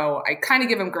 So I kind of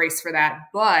give him grace for that.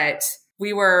 But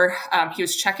he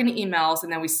was checking emails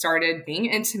and then we started being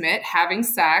intimate, having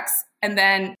sex. And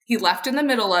then he left in the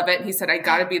middle of it and he said, I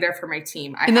got to be there for my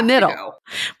team. In the middle.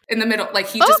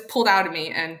 He just pulled out of me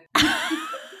and...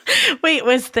 Wait,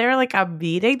 was there a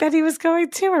meeting that he was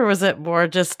going to, or was it more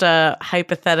just a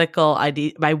hypothetical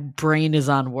idea? My brain is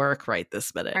on work right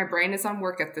this minute. My brain is on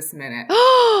work at this minute.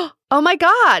 Oh my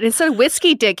God. Instead of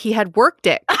whiskey dick, he had work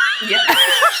dick. Yeah.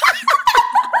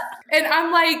 And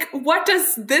I'm like, what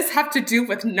does this have to do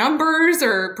with numbers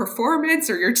or performance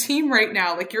or your team right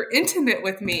now? You're intimate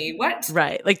with me. What?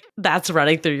 Right. That's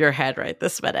running through your head right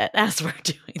this minute as we're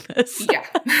doing this.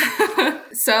 Yeah.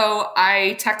 So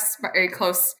I text my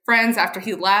close friends after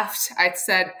he left. I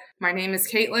said, my name is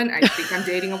Caitlin. I think I'm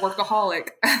dating a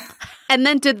workaholic. And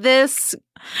then did this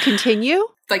continue?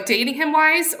 Dating him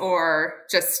wise or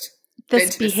just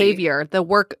this behavior, the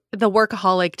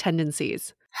workaholic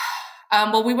tendencies?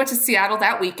 Well, we went to Seattle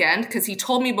that weekend because he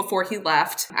told me before he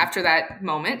left, after that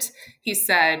moment, he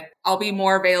said, I'll be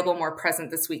more available, more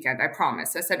present this weekend. I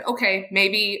promise. I said, okay,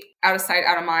 maybe out of sight,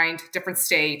 out of mind, different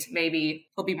state, maybe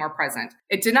he'll be more present.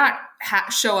 It did not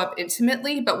show up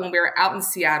intimately, but when we were out in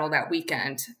Seattle that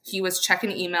weekend, he was checking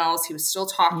emails. He was still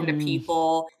talking to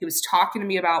people. He was talking to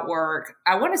me about work.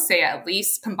 I want to say at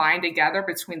least combined together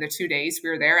between the 2 days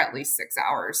we were there, at least 6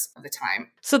 hours of the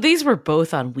time. So these were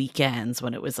both on weekends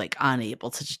when it was like unable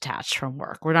to detach from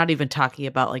work. We're not even talking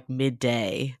about like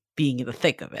midday being in the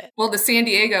thick of it. Well, the San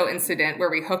Diego incident where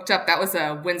we hooked up, that was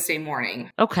a Wednesday morning.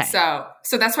 Okay.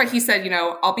 So that's why he said,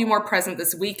 I'll be more present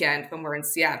this weekend when we're in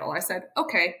Seattle. I said,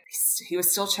 okay. He was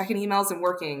still checking emails and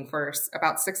working for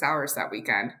about 6 hours that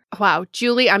weekend. Wow.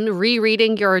 Julie, I'm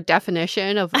rereading your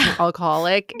definition of an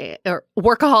alcoholic or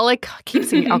workaholic. I keep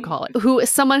saying alcoholic. Who is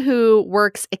someone who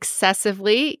works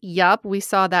excessively. Yup. We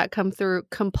saw that come through.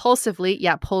 Compulsively.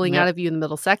 Yeah. Pulling out of you in the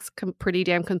middle sex. Pretty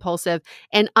damn compulsive.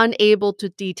 And unable to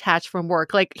detach from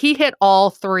work. Like he hit all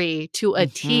three to a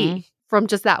T from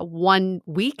just that one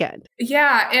weekend.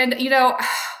 Yeah. And,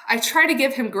 I try to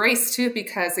give him grace too,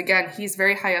 because again, he's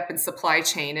very high up in supply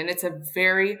chain and it's a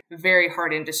very, very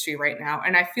hard industry right now.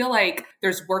 And I feel like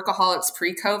there's workaholics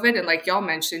pre-COVID. And like y'all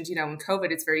mentioned, in COVID,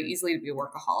 it's very easy to be a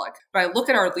workaholic. But I look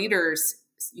at our leaders,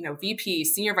 VP,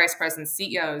 senior vice presidents,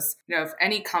 CEOs, of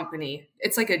any company,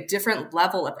 it's like a different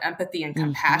level of empathy and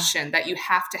compassion that you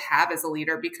have to have as a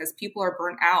leader because people are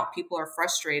burnt out. People are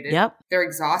frustrated. Yep. They're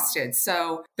exhausted.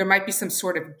 So there might be some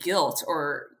sort of guilt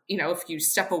or if you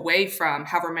step away from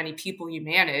however many people you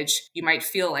manage, you might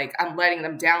feel like I'm letting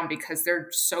them down because they're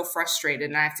so frustrated.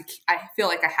 And I feel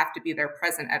like I have to be there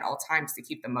present at all times to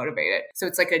keep them motivated. So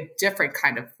it's like a different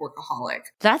kind of workaholic.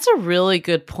 That's a really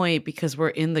good point because we're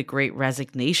in the Great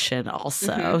Resignation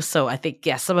also. So I think,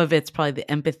 some of it's probably the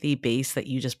empathy base that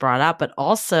you just brought up, but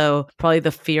also probably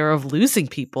the fear of losing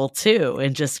people too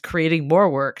and just creating more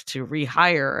work to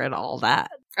rehire and all that.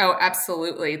 Oh,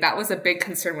 absolutely. That was a big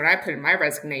concern when I put in my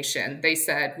resignation. They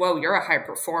said, whoa, you're a high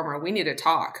performer. We need to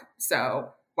talk. So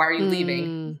why are you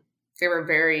leaving? They were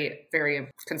very, very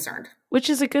concerned. Which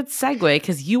is a good segue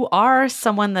because you are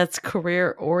someone that's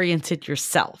career oriented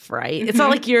yourself, right? It's not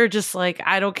like you're just like,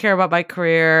 I don't care about my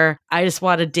career. I just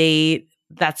want to date.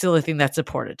 That's the only thing that's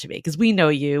important to me because we know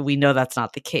you. We know that's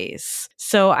not the case.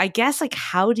 So I guess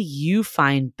how do you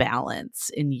find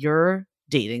balance in your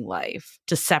dating life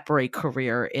to separate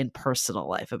career and personal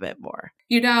life a bit more?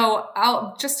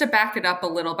 I'll just to back it up a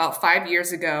little, about 5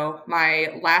 years ago,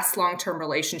 my last long-term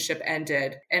relationship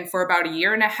ended. And for about 1.5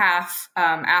 years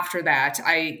after that,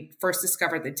 I first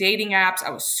discovered the dating apps.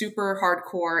 I was super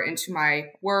hardcore into my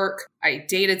work. I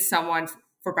dated someone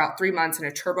for about 3 months in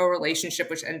a turbo relationship,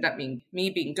 which ended up being me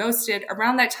being ghosted.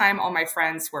 Around that time, all my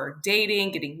friends were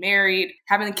dating, getting married,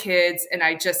 having kids, and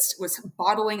I just was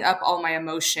bottling up all my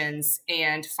emotions.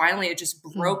 And finally, it just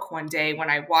broke one day when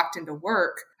I walked into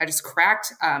work. I just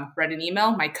cracked, read an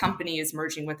email. My company is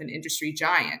merging with an industry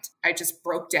giant. I just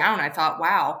broke down. I thought,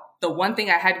 wow, the one thing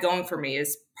I had going for me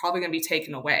is probably going to be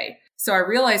taken away. So I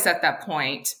realized at that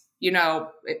point,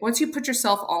 once you put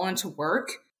yourself all into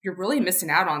work, you're really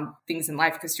missing out on things in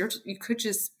life because you're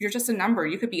just a number.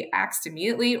 You could be axed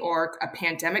immediately or a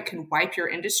pandemic can wipe your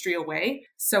industry away.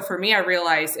 So for me, I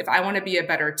realized if I want to be a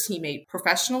better teammate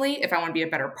professionally, if I want to be a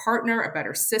better partner, a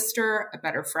better sister, a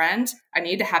better friend, I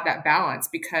need to have that balance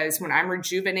because when I'm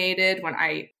rejuvenated, when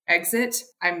I exit,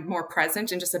 I'm more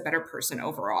present and just a better person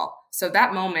overall. So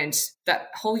that moment, that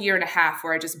whole 1.5 years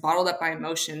where I just bottled up my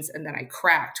emotions and then I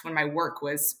cracked when my work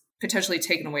was potentially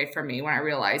taken away from me, when I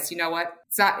realized, you know what,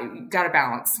 you got to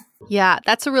balance. Yeah,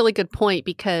 that's a really good point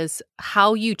because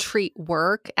how you treat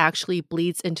work actually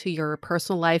bleeds into your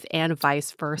personal life and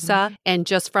vice versa. And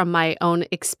just from my own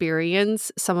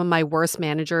experience, some of my worst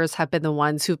managers have been the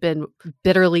ones who've been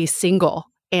bitterly single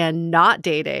and not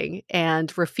dating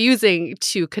and refusing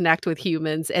to connect with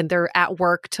humans. And they're at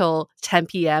work till 10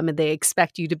 p.m. and they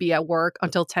expect you to be at work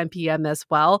until 10 p.m. as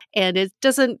well. And it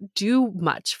doesn't do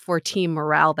much for team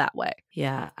morale that way.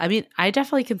 Yeah. I mean, I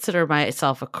definitely consider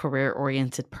myself a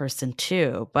career-oriented person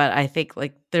too, but I think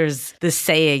there's this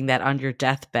saying that on your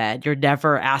deathbed, you're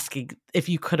never asking if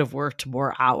you could have worked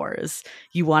more hours.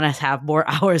 You want to have more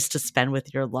hours to spend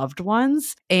with your loved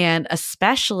ones. And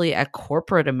especially at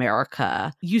corporate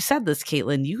America, you said this,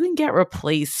 Caitlin, you can get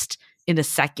replaced in a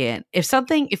second. If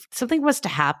something was to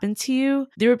happen to you,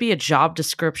 there would be a job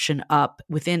description up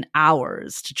within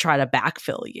hours to try to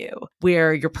backfill you.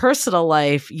 Where your personal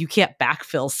life, you can't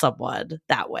backfill someone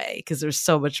that way because there's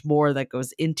so much more that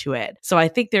goes into it. So I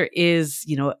think there is,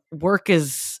 work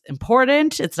is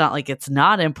important. It's not like it's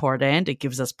not important. It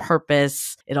gives us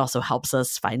purpose. It also helps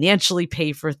us financially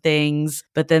pay for things.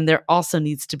 But then there also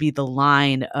needs to be the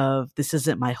line of, this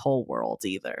isn't my whole world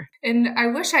either. And I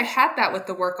wish I had that with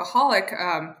the workaholic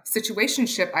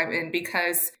situationship I'm in,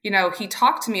 because, he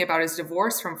talked to me about his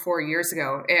divorce from 4 years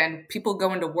ago, and people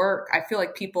go into work. I feel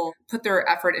like people put their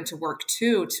effort into work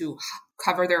too, to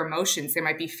cover their emotions. They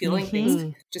might be feeling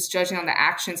things. Just judging on the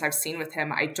actions I've seen with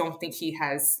him, I don't think he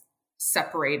has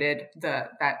separated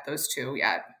those two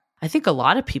yet. I think a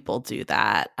lot of people do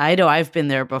that. I know I've been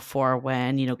there before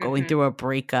when, going through a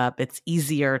breakup, it's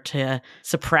easier to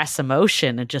suppress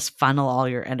emotion and just funnel all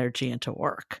your energy into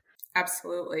work.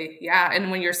 Absolutely. Yeah.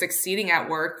 And when you're succeeding at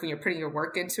work, when you're putting your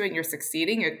work into it and you're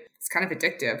succeeding, it's kind of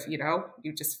addictive,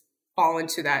 you just fall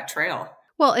into that trail.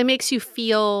 Well, it makes you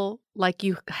feel like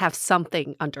you have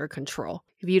something under control.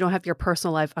 If you don't have your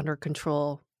personal life under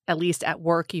control, at least at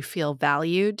work, you feel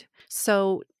valued.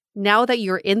 So now that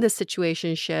you're in this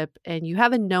situationship and you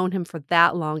haven't known him for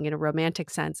that long in a romantic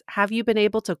sense, have you been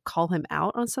able to call him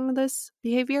out on some of this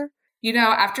behavior?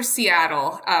 After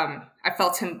Seattle, I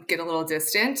felt him get a little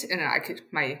distant, and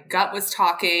my gut was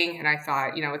talking, and I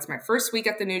thought, it's my first week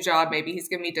at the new job. Maybe he's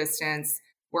giving me distance.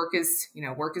 Work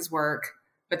is work.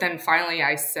 But then finally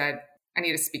I said, I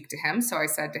need to speak to him. So I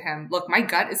said to him, look, my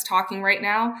gut is talking right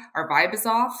now. Our vibe is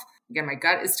off. Again, my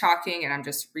gut is talking, and I'm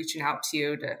just reaching out to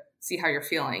you to see how you're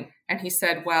feeling. And he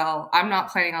said, well, I'm not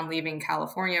planning on leaving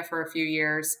California for a few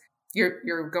years.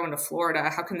 You're going to Florida.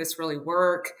 How can this really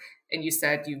work? And you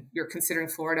said you're considering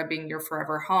Florida being your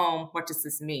forever home. What does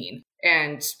this mean?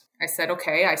 And I said,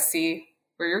 okay, I see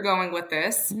where you're going with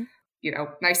this. Mm-hmm.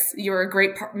 Nice. You're a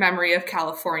great memory of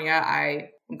California.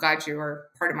 I'm glad you were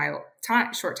part of my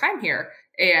short time here.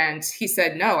 And he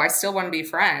said, no, I still want to be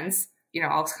friends.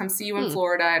 I'll come see you in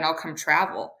Florida, and I'll come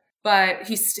travel. But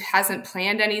he hasn't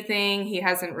planned anything. He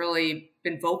hasn't really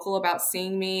been vocal about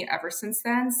seeing me ever since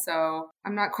then. So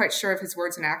I'm not quite sure if his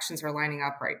words and actions are lining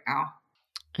up right now.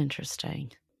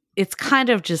 Interesting. It's kind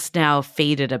of just now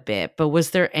faded a bit, but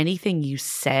was there anything you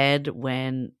said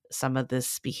when some of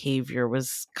this behavior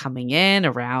was coming in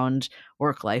around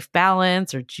work-life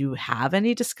balance, or do you have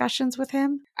any discussions with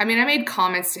him? I mean, I made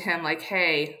comments to him like,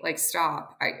 hey,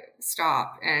 stop.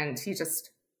 And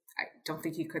I don't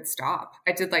think he could stop.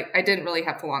 I didn't really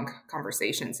have full-on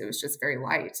conversations. It was just very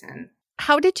light. And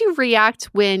how did you react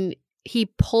when he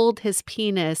pulled his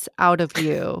penis out of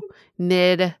you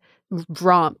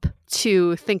mid-romp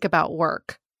to think about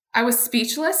work? I was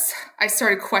speechless. I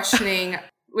started questioning,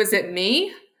 was it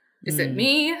me? Is it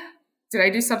me? Did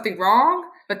I do something wrong?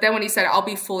 But then when he said, I'll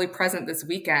be fully present this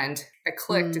weekend, I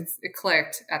clicked. It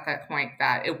clicked at that point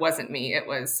that it wasn't me. It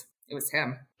was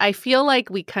him. I feel like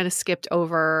we kind of skipped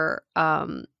over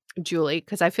Julie,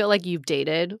 because I feel like you've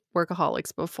dated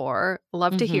workaholics before.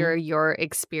 Love to hear your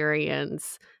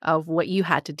experience of what you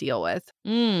had to deal with.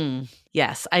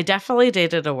 Yes, I definitely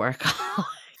dated a workaholic.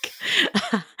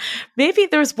 Maybe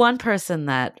there's one person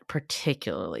that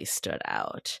particularly stood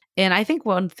out. And I think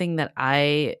one thing that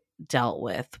I dealt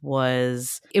with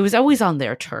was it was always on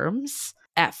their terms.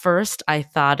 At first, I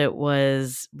thought it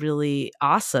was really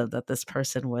awesome that this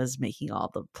person was making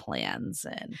all the plans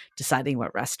and deciding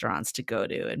what restaurants to go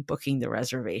to and booking the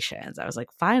reservations. I was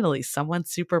like, finally, someone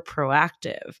super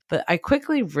proactive. But I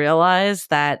quickly realized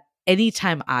that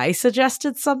anytime I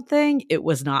suggested something, it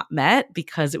was not met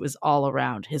because it was all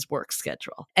around his work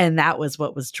schedule. And that was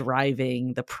what was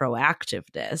driving the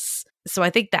proactiveness. So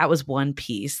I think that was one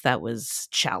piece that was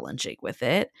challenging with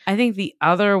it. I think the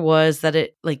other was that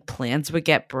plans would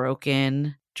get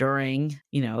broken during,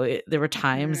 there were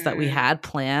times that we had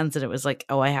plans and it was like,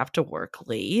 oh, I have to work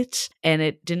late. And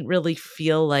it didn't really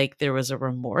feel like there was a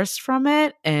remorse from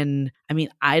it. And I mean,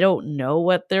 I don't know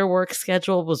what their work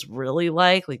schedule was really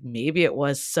like. Like maybe it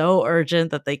was so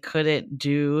urgent that they couldn't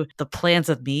do the plans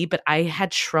with me, but I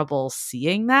had trouble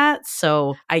seeing that.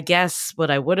 So I guess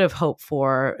what I would have hoped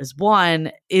for is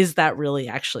one, is that really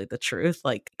actually the truth?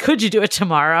 Like, could you do it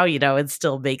tomorrow, and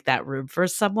still make that room for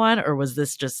someone? Or was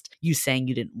this just you saying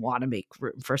you didn't want to make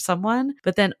room for someone?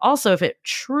 But then also, if it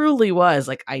truly was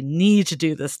like, I need to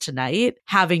do this tonight,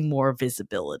 having more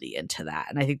visibility into that.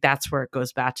 And I think that's where it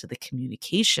goes back to the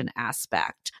communication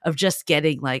aspect of just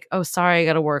getting like, oh, sorry, I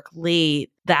got to work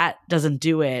late. That doesn't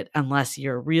do it unless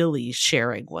you're really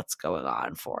sharing what's going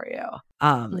on for you.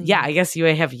 Yeah, I guess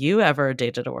have you ever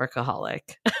dated a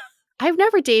workaholic? I've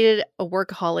never dated a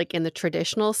workaholic in the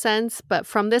traditional sense, but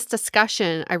from this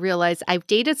discussion, I realized I've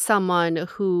dated someone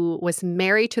who was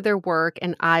married to their work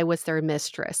and I was their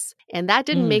mistress. And that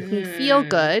didn't make me feel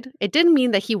good. It didn't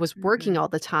mean that he was working all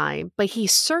the time, but he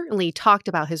certainly talked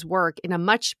about his work in a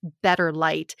much better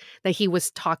light than he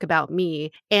was talk about me.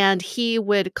 And he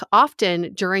would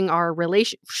often, during our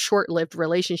short-lived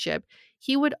relationship,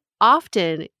 he would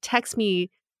often text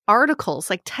me articles,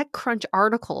 like TechCrunch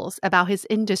articles about his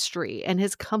industry and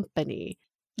his company.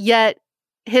 Yet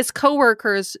his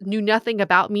coworkers knew nothing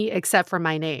about me except for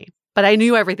my name. But I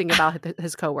knew everything about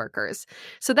his coworkers.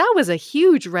 So that was a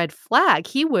huge red flag.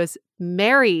 He was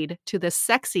married to this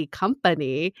sexy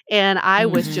company and I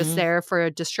was just there for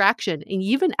a distraction. And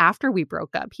even after we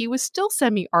broke up, he would still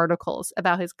send me articles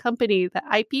about his company that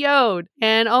IPO'd.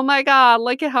 And oh my God,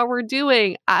 look at how we're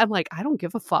doing. I'm like, I don't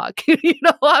give a fuck. I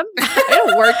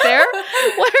don't work there.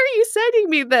 Why are you sending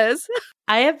me this?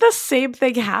 I had the same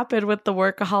thing happen with the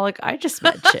workaholic I just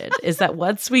mentioned, is that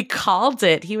once we called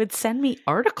it, he would send me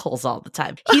articles all the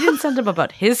time. He didn't send them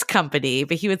about his company,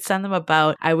 but he would send them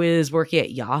about, I was working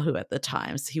at Yahoo at the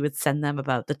time, so he would send them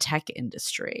about the tech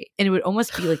industry. And it would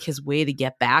almost be like his way to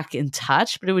get back in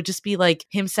touch, but it would just be like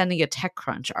him sending a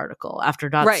TechCrunch article after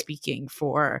not speaking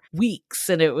for weeks.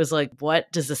 And it was like, what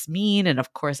does this mean? And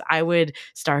of course, I would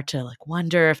start to like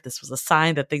wonder if this was a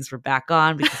sign that things were back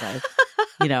on because I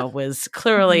was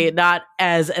clearly not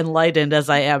as enlightened as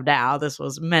I am now. This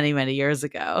was many, many years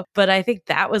ago. But I think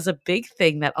that was a big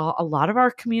thing, that a lot of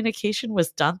our communication was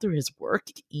done through his work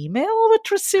email, which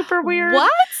was super weird.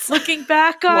 What? Looking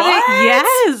back on it.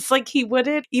 Yes. Like he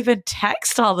wouldn't even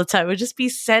text all the time. It would just be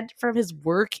sent from his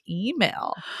work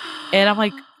email. And I'm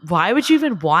like, why would you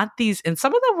even want these? And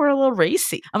some of them were a little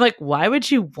racy. I'm like, why would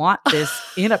you want this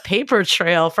in a paper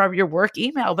trail from your work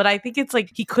email? But I think it's like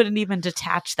he couldn't even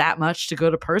detach that much to go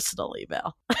to personal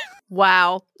email.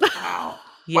 Wow.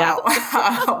 Yeah.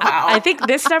 Wow. I think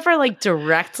this never like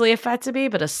directly affected me,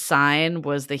 but a sign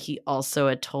was that he also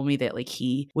had told me that like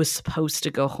he was supposed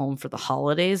to go home for the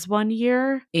holidays one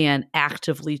year and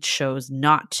actively chose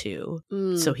not to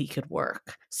so he could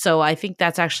work. So I think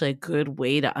that's actually a good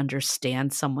way to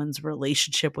understand someone's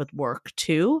relationship with work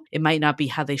too. It might not be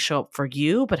how they show up for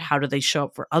you, but how do they show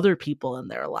up for other people in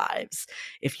their lives?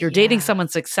 If you're dating someone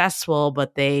successful,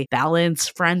 but they balance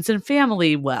friends and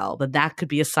family well, then that could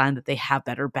be a sign that they have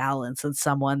better balance than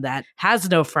someone that has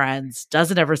no friends,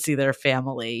 doesn't ever see their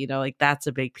family. Like that's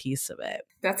a big piece of it.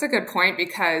 That's a good point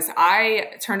because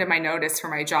I turned in my notice for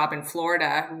my job in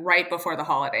Florida right before the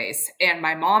holidays. And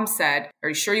my mom said, are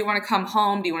you sure you want to come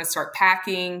home? Do you want to start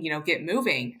packing, get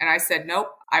moving? And I said, nope,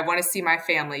 I want to see my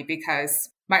family because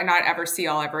might not ever see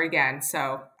all ever again.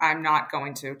 So I'm not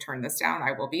going to turn this down.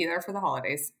 I will be there for the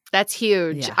holidays. That's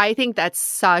huge. Yeah. I think that's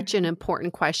such an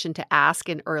important question to ask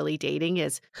in early dating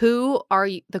is who are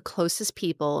the closest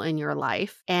people in your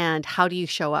life and how do you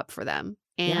show up for them?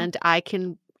 And I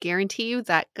can guarantee you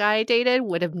that guy I dated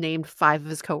would have named 5 of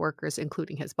his coworkers,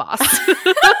 including his boss.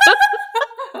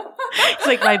 It's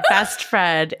like my best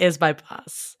friend is my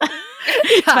boss.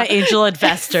 My angel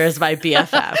investor is my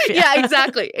BFF. Yeah,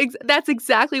 exactly. That's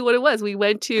exactly what it was. We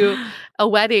went to a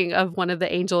wedding of one of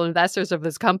the angel investors of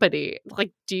this company.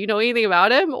 Like, do you know anything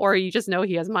about him or you just know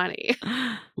he has money?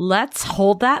 Let's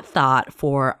hold that thought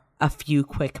for a few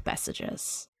quick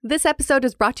messages. This episode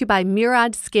is brought to you by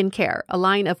Murad Skincare, a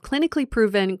line of clinically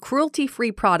proven,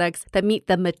 cruelty-free products that meet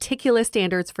the meticulous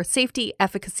standards for safety,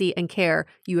 efficacy, and care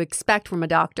you expect from a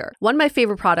doctor. One of my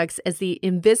favorite products is the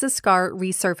Invisiscar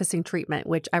Resurfacing Treatment,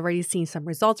 which I've already seen some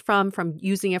results from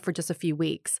using it for just a few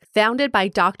weeks. Founded by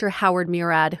Dr. Howard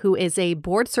Murad, who is a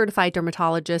board-certified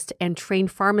dermatologist and trained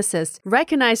pharmacist,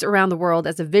 recognized around the world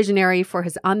as a visionary for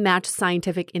his unmatched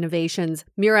scientific innovations,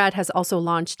 Murad has also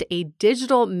launched a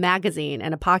digital magazine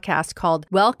and a podcast called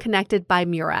Well Connected by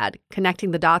Murad,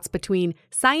 connecting the dots between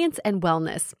science and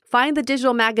wellness. Find the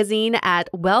digital magazine at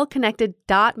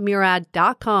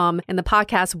wellconnected.murad.com and the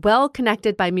podcast Well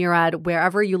Connected by Murad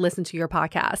wherever you listen to your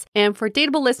podcast. And for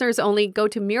Dateable listeners only, go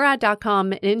to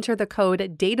murad.com and enter the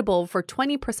code DATEABLE for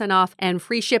 20% off and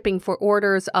free shipping for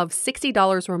orders of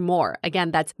 $60 or more.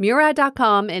 Again, that's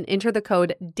murad.com and enter the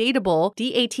code DATEABLE,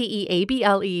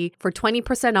 DATEABLE, for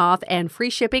 20% off and free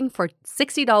shipping for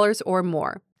 $60 or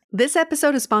more. This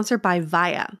episode is sponsored by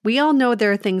Viia. We all know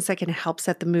there are things that can help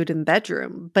set the mood in the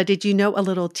bedroom, but did you know a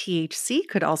little THC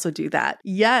could also do that?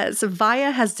 Yes,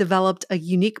 Viia has developed a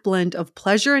unique blend of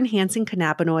pleasure-enhancing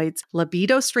cannabinoids,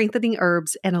 libido-strengthening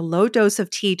herbs, and a low dose of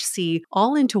THC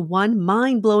all into one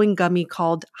mind-blowing gummy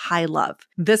called High Love.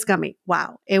 This gummy,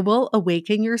 wow, it will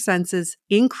awaken your senses,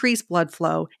 increase blood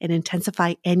flow, and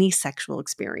intensify any sexual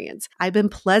experience. I've been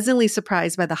pleasantly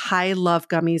surprised by the High Love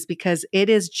gummies because it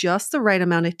is just the right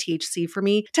amount of THC for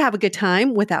me to have a good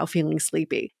time without feeling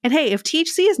sleepy. And hey, if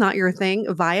THC is not your thing,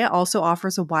 Viia also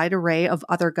offers a wide array of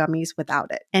other gummies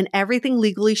without it. And everything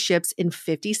legally ships in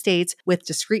 50 states with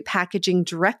discreet packaging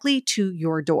directly to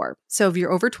your door. So if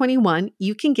you're over 21,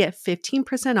 you can get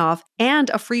 15% off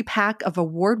and a free pack of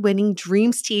award-winning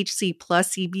Dreams THC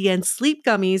plus CBN sleep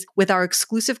gummies with our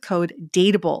exclusive code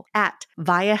DATEABLE at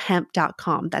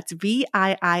viiahemp.com. That's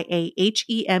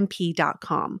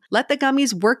VIIAHEMP.com. Let the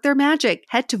gummies work their magic.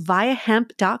 Head to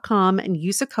viiahemp.com and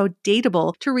use the code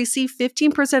DATEABLE to receive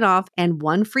 15% off and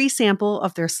one free sample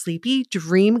of their Sleepy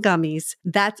Dream gummies.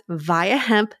 That's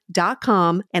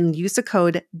viiahemp.com and use the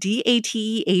code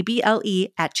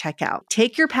DATEABLE at checkout.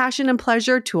 Take your passion and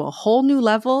pleasure to a whole new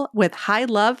level with High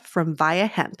Love from Viia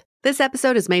Hemp. This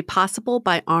episode is made possible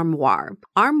by Armoire.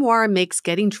 Armoire makes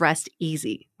getting dressed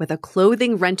easy. With a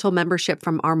clothing rental membership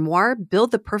from Armoire,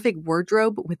 build the perfect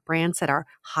wardrobe with brands that are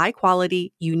high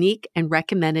quality, unique, and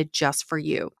recommended just for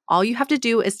you. All you have to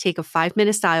do is take a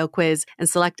 5-minute style quiz and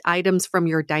select items from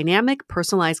your dynamic,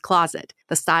 personalized closet.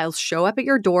 The styles show up at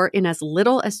your door in as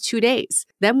little as 2 days.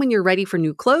 Then when you're ready for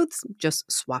new clothes,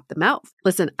 just swap them out.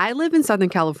 Listen, I live in Southern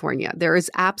California. There is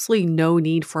absolutely no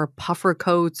need for puffer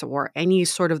coats or any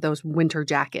sort of those winter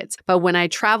jackets. But when I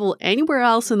travel anywhere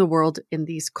else in the world in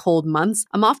these cold months,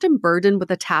 I'm often burdened with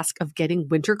the task of getting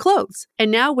winter clothes.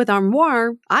 And now with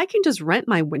Armoire, I can just rent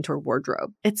my winter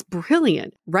wardrobe. It's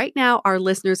brilliant. Right now, our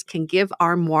listeners can give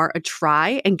Armoire a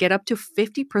try and get up to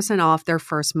 50% off their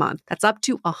first month. That's up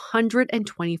to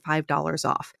 $125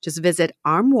 off. Just visit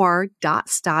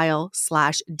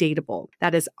armoire.style/dateable.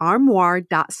 That is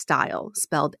armoire.style,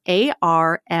 spelled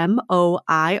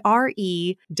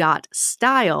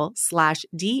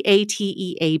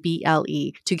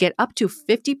ARMOIRE.style/DATEABLE to get up to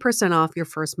 50% off your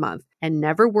first month and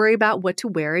never worry about what to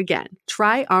wear again.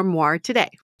 Try Armoire today.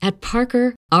 At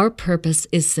Parker, our purpose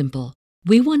is simple.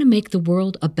 We want to make the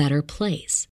world a better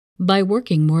place by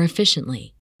working more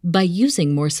efficiently, by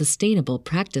using more sustainable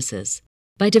practices,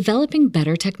 by developing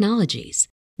better technologies.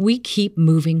 We keep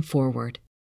moving forward.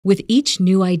 With each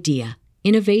new idea,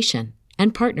 innovation,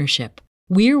 and partnership,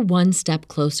 we're one step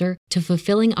closer to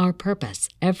fulfilling our purpose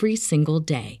every single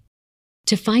day.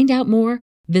 To find out more,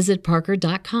 visit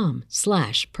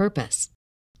parker.com/purpose.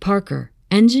 Parker,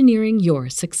 engineering your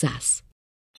success.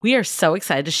 We are so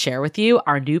excited to share with you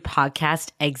our new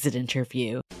podcast, Exit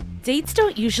Interview. Dates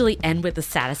don't usually end with a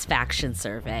satisfaction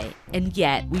survey, and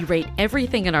yet we rate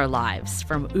everything in our lives,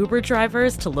 from Uber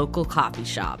drivers to local coffee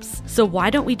shops. So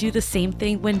why don't we do the same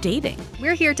thing when dating?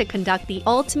 We're here to conduct the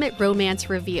ultimate romance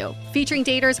review, featuring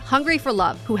daters hungry for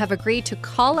love who have agreed to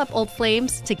call up old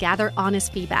flames to gather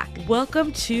honest feedback.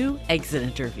 Welcome to Exit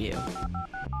Interview.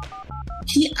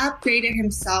 He upgraded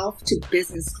himself to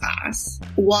business class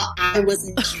while I was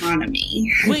in economy.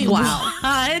 Wait,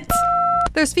 what?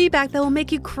 There's feedback that will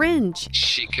make you cringe.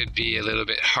 She could be a little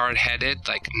bit hard-headed,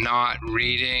 like not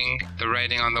reading the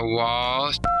writing on the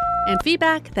wall. And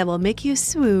feedback that will make you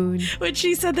swoon. When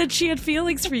she said that she had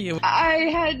feelings for you. I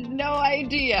had no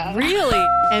idea. Really?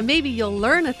 And maybe you'll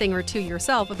learn a thing or two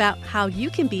yourself about how you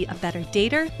can be a better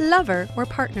dater, lover, or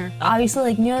partner.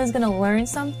 Obviously, knew I was going to learn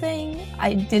something.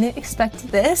 I didn't expect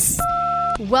this.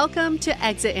 Welcome to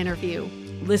Exit Interview.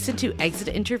 Listen to Exit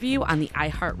Interview on the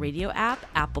iHeartRadio app,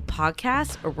 Apple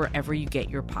Podcasts, or wherever you get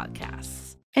your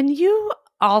podcasts. And you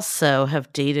also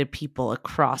have dated people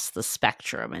across the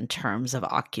spectrum in terms of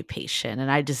occupation.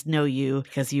 And I just know you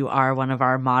because you are one of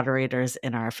our moderators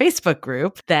in our Facebook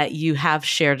group, that you have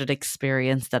shared an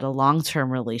experience that a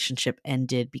long-term relationship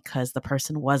ended because the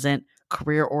person wasn't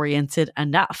career-oriented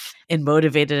enough and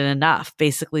motivated enough,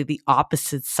 basically the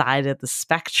opposite side of the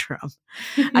spectrum.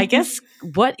 I guess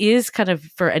what is kind of,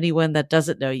 for anyone that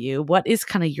doesn't know you, what is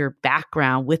kind of your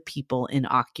background with people in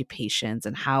occupations,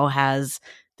 and how has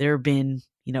there been,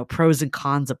 pros and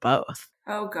cons of both?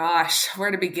 Oh gosh,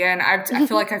 where to begin? I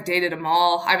feel like I've dated them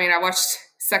all. I mean, I watched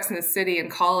Sex and the City in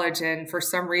college, and for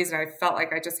some reason I felt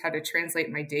like I just had to translate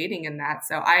my dating in that.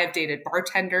 So I have dated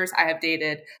bartenders, I have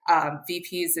dated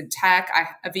VPs in tech,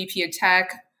 a VP in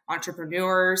tech,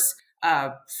 entrepreneurs,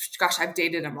 I've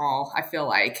dated them all, I feel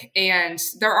like. And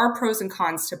there are pros and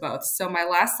cons to both. So my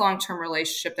last long-term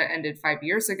relationship that ended 5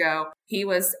 years ago, he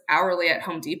was hourly at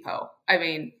Home Depot. I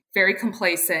mean, very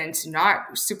complacent,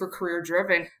 not super career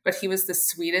driven, but he was the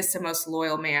sweetest and most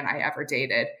loyal man I ever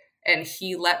dated. And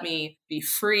he let me be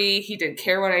free. He didn't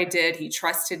care what I did. He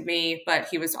trusted me, but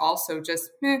he was also just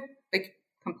like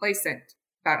complacent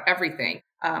about everything.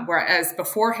 Whereas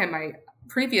before him, my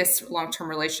previous long-term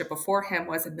relationship before him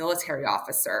was a military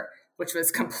officer, which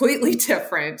was completely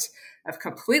different, of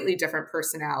completely different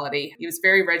personality. He was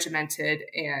very regimented,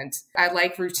 and I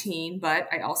like routine, but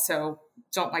I also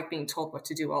don't like being told what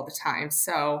to do all the time.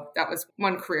 So that was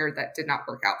one career that did not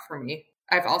work out for me.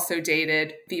 I've also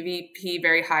dated the VP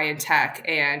very high in tech,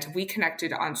 and we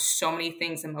connected on so many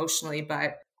things emotionally,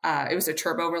 but it was a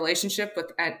turbo relationship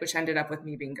which ended up with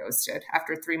me being ghosted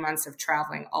after 3 months of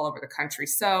traveling all over the country.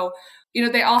 So,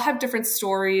 they all have different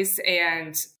stories,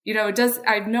 and,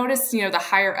 I've noticed, the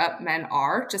higher up men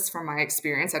are, just from my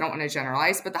experience, I don't want to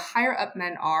generalize, but the higher up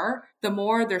men are, the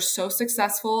more they're so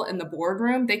successful in the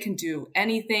boardroom, they can do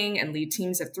anything and lead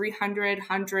teams of 300,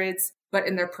 hundreds. But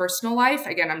in their personal life,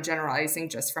 again, I'm generalizing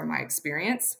just from my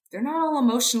experience, they're not all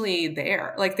emotionally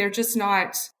there. Like they're just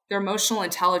not, their emotional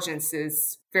intelligence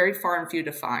is very far and few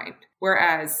to find.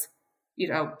 Whereas,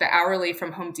 the hourly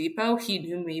from Home Depot, he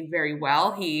knew me very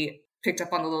well. He picked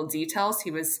up on the little details.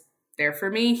 He was there for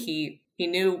me. He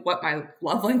knew what my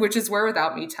love languages were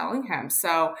without me telling him.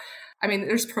 So, I mean,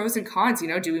 there's pros and cons,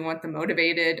 do we want the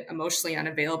motivated, emotionally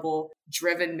unavailable,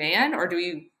 driven man, or do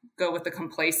we go with the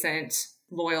complacent,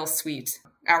 loyal, sweet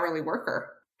hourly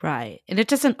worker? Right. And it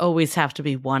doesn't always have to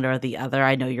be one or the other.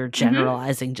 I know you're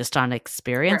generalizing just on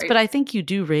experience, Right. but I think you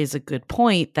do raise a good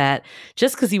point that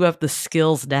just because you have the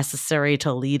skills necessary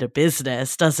to lead a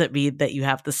business doesn't mean that you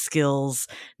have the skills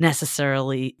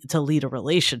necessarily to lead a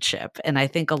relationship. And I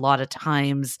think a lot of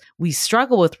times we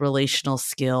struggle with relational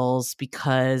skills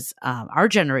because our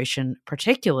generation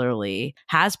particularly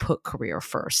has put career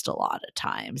first a lot of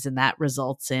times. And that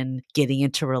results in getting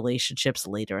into relationships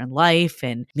later in life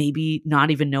and maybe not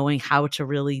even knowing how to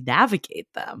really navigate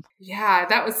them. Yeah,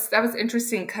 that was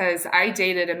interesting because I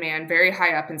dated a man very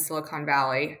high up in Silicon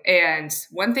Valley. And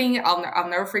one thing I'll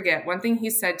never forget, one thing he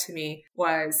said to me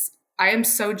was, I am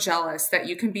so jealous that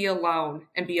you can be alone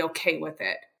and be okay with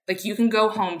it. Like you can go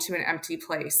home to an empty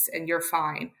place and you're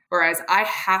fine. Whereas I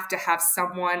have to have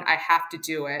someone, I have to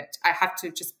do it. I have to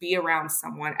just be around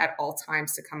someone at all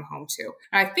times to come home to.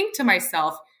 And I think to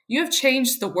myself, you have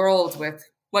changed the world with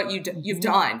what you've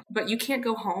done, but you can't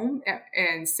go home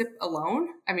and sit alone.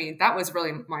 I mean, that was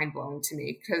really mind blowing to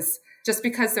me because just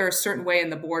because they're a certain way in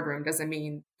the boardroom doesn't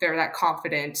mean they're that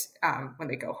confident when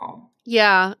they go home.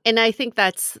 Yeah. And I think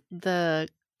that's the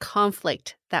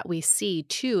conflict that we see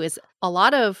too, is a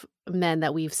lot of men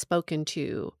that we've spoken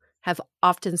to have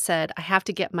often said, I have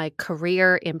to get my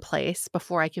career in place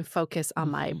before I can focus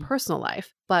on my personal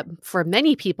life. But for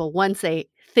many people, once they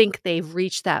think they've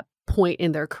reached that point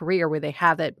in their career where they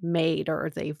have it made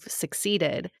or they've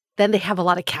succeeded, then they have a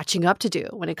lot of catching up to do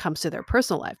when it comes to their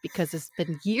personal life because it's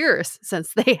been years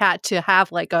since they had to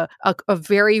have like a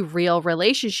very real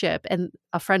relationship. And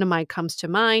a friend of mine comes to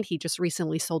mind. He just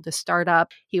recently sold his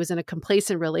startup. He was in a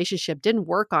complacent relationship, didn't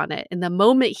work on it. And the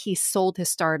moment he sold his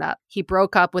startup, he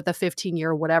broke up with a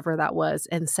 15-year whatever that was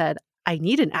and said, I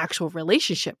need an actual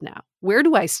relationship now. Where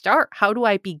do I start? How do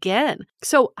I begin?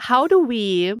 So how do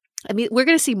we... I mean, we're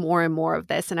going to see more and more of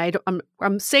this. And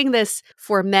I'm saying this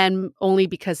for men only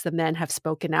because the men have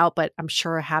spoken out, but I'm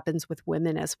sure it happens with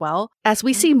women as well. As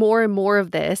we see more and more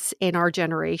of this in our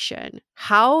generation,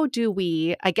 how do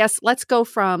we, I guess, let's go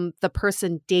from the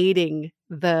person dating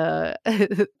the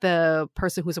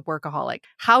person who's a workaholic.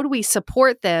 How do we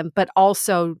support them, but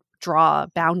also draw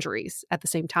boundaries at the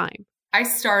same time? I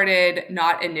started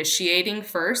not initiating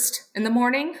first in the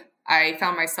morning. I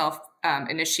found myself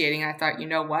initiating. I thought, you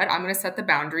know what? I'm going to set the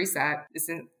boundaries that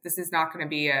this is not going to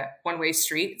be a one-way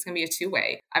street. It's going to be a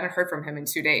two-way. I haven't heard from him in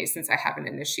 2 days since I haven't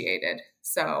initiated.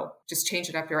 So just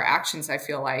changing up your actions, I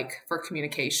feel like, for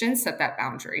communication, set that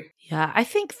boundary. Yeah, I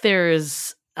think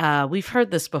there's we've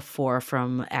heard this before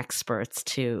from experts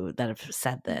too that have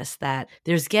said this, that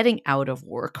there's getting out of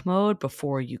work mode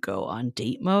before you go on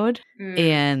date mode.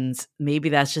 And maybe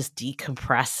that's just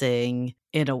decompressing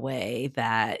in a way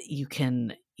that you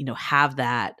can, have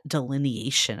that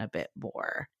delineation a bit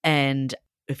more. And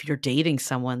if you're dating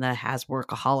someone that has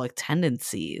workaholic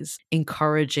tendencies,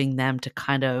 encouraging them to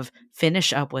kind of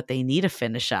finish up what they need to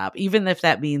finish up, even if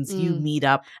that means you meet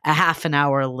up a half an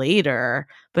hour later,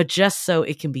 but just so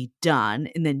it can be done.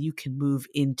 And then you can move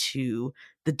into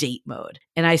the date mode.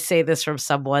 And I say this from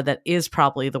someone that is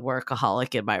probably the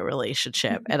workaholic in my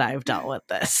relationship, and I've dealt with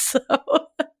this.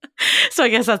 So I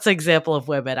guess that's an example of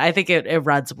women. I think it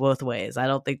runs both ways. I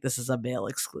don't think this is a male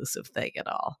exclusive thing at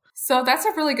all. So that's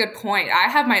a really good point. I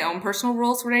have my own personal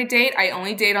rules when I date. I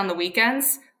only date on the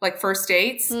weekends, like first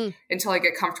dates, until I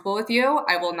get comfortable with you.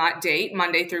 I will not date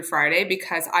Monday through Friday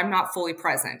because I'm not fully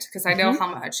present, because I know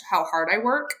how hard I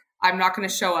work. I'm not going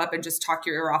to show up and just talk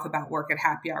your ear off about work at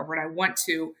happy hour when I want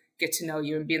to get to know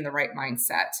you and be in the right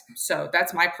mindset. So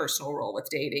that's my personal rule with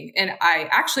dating. And I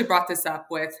actually brought this up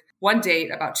with one date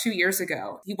about 2 years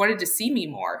ago. He wanted to see me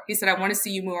more. He said, I want to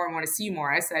see you more. I want to see you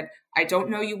more. I said, I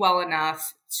don't know you well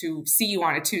enough to see you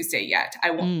on a Tuesday yet. I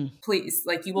won't, please.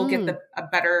 Like, you will get a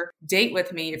better date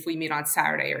with me if we meet on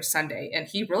Saturday or Sunday. And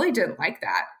he really didn't like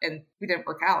that. And we didn't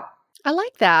work out. I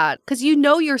like that because you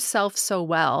know yourself so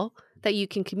well that you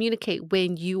can communicate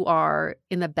when you are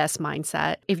in the best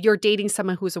mindset. If you're dating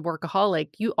someone who's a workaholic,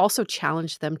 you also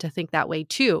challenge them to think that way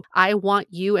too. I want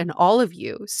you and all of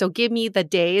you. So give me the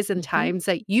days and times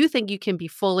that you think you can be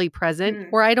fully present,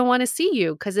 or I don't want to see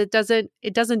you, because it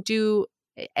doesn't do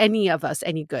any of us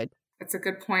any good. That's a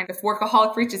good point. If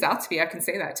workaholic reaches out to me, I can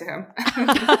say that to him.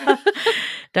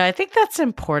 No, I think that's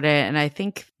important. And I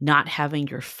think not having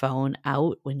your phone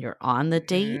out when you're on the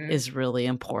date is really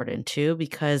important too,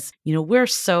 because, you know, we're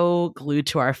so glued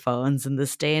to our phones in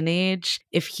this day and age.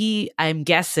 If he, I'm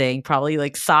guessing, probably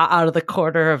like saw out of the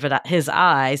corner of his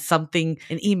eye something,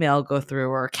 an email go through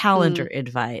or a calendar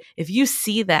invite. If you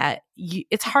see that,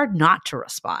 it's hard not to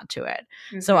respond to it.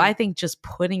 So I think just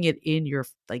putting it in your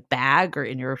like bag or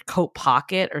in your coat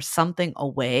pocket or something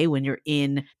away when you're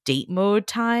in date mode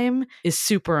time is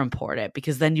super important,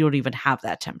 because then you don't even have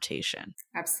that temptation.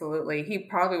 Absolutely. He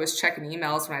probably was checking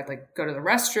emails when I'd like go to the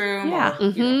restroom or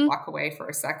you know, walk away for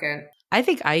a second. I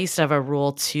think I used to have a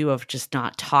rule too of just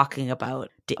not talking about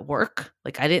work.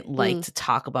 Like, I didn't like to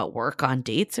talk about work on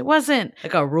dates. It wasn't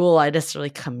like a rule I necessarily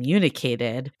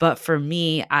communicated, but for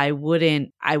me, I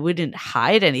wouldn't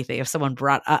hide anything. If someone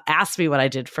asked me what I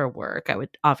did for work, I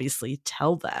would obviously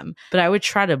tell them, but I would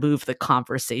try to move the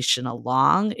conversation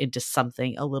along into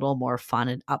something a little more fun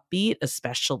and upbeat,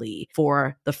 especially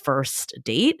for the first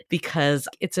date, because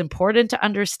it's important to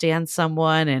understand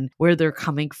someone and where they're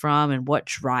coming from and what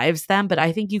drives them. But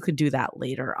I think you can do that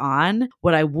later on.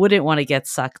 What I wouldn't want to get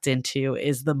sucked into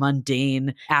is the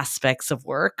mundane aspects of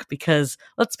work, because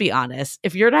let's be honest,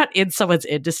 if you're not in someone's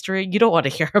industry, you don't want to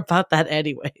hear about that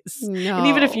anyways. No. And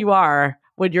even if you are,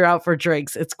 when you're out for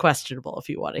drinks, it's questionable if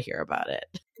you want to hear about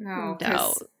it. No.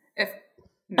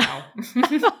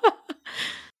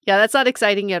 Yeah, that's not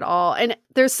exciting at all. And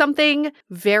there's something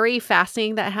very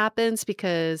fascinating that happens,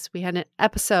 because we had an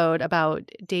episode about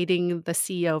dating the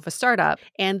CEO of a startup,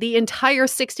 and the entire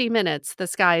 60 minutes,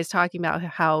 this guy is talking about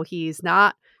how he's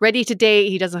not ready to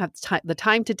date. He doesn't have the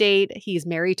time to date. He's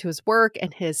married to his work,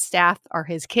 and his staff are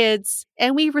his kids.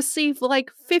 And we received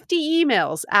like 50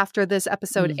 emails after this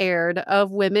episode aired of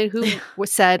women who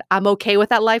said, I'm okay with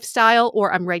that lifestyle,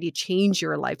 or I'm ready to change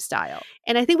your lifestyle.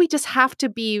 And I think we just have to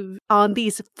be on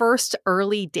these first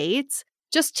early dates.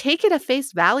 Just take it at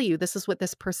face value. This is what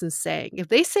this person's saying. If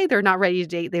they say they're not ready to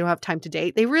date, they don't have time to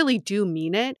date, they really do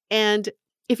mean it. And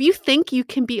if you think you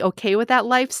can be okay with that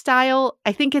lifestyle,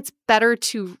 I think it's better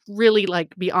to really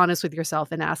like be honest with yourself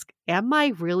and ask, am I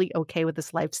really okay with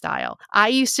this lifestyle? I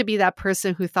used to be that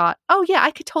person who thought, oh yeah,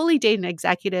 I could totally date an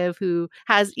executive who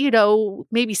has, you know,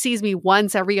 maybe sees me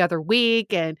once every other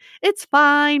week and it's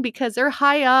fine because they're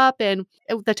high up and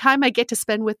the time I get to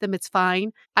spend with them, it's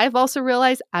fine. I've also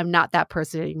realized I'm not that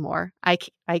person anymore. I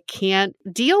can't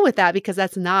deal with that because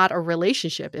that's not a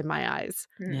relationship in my eyes.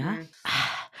 Yeah.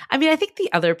 I mean, I think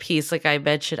the other piece, like I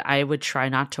mentioned, I would try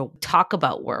not to talk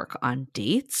about work on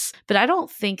dates, but I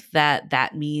don't think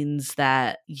that means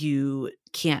that you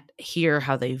can't hear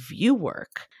how they view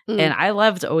work. And I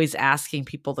loved always asking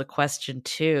people the question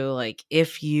too, like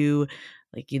if you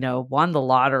won the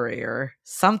lottery or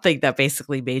something that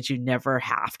basically made you never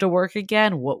have to work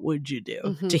again, what would you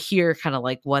do? To hear kind of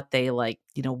like what they like,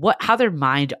 how their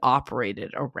mind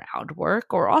operated around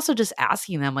work, or also just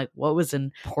asking them like what was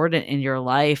important in your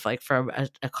life, like from an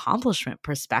accomplishment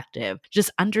perspective,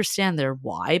 just understand their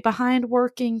why behind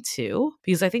working too.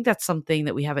 Because I think that's something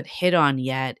that we haven't hit on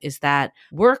yet, is that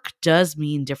work does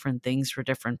mean different things for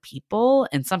different people.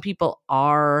 And some people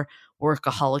are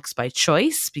workaholics by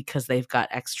choice because they've got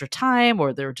extra time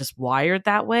or they're just wired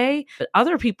that way. But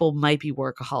other people might be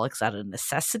workaholics out of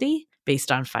necessity.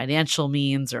 based on financial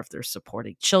means or if they're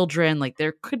supporting children. Like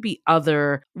there could be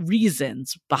other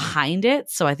reasons behind it.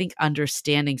 So I think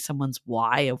understanding someone's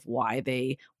why of why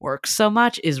they work so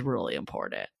much is really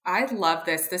important. I love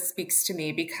this. This speaks to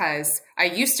me because I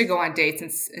used to go on dates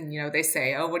and they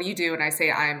say, oh, what do you do? And I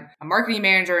say, I'm a marketing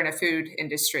manager in a food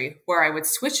industry, where I would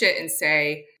switch it and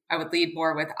say, I would lead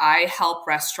more with, I help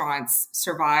restaurants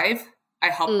survive. I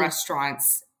help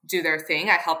restaurants do their thing.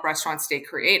 I help restaurants stay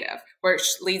creative, which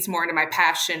leads more into my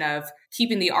passion of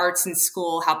keeping the arts in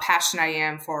school, how passionate I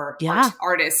am for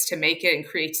artists to make it, and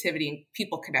creativity and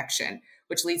people connection,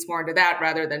 which leads more into that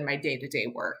rather than my day-to-day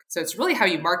work. So it's really how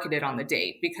you market it on the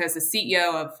date, because the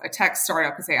CEO of a tech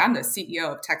startup can say, I'm the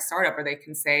CEO of tech startup, or they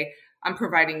can say, I'm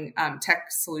providing tech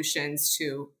solutions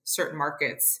to certain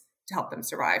markets to help them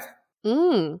survive.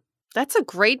 That's a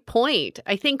great point.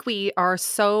 I think we are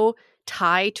so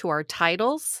tied to our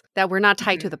titles that we're not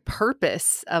tied to the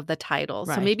purpose of the title.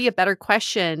 Right. So maybe a better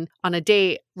question on a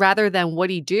date, rather than what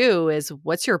do you do, is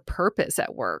what's your purpose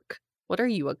at work? What are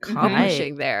you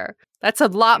accomplishing there? That's a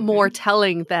lot more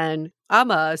telling than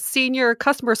I'm a senior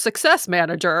customer success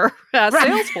manager at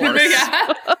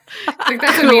Salesforce. Like, that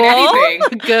doesn't mean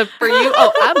anything. Good for you.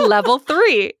 Oh, I'm level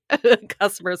 3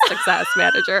 customer success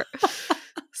manager.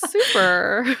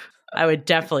 Super. I would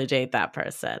definitely date that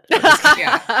person. You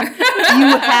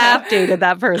have dated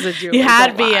that person, Julie. You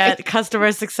had me at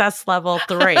customer success level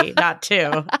 3, not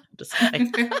 2. Just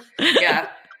kidding. Yeah.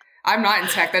 I'm not in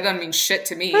tech. That doesn't mean shit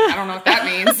to me. I don't know what that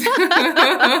means.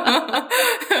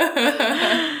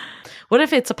 What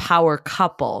if it's a power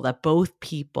couple that both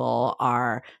people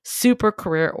are super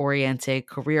career oriented,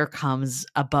 career comes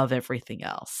above everything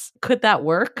else? Could that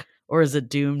work? Or is it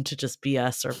doomed to just be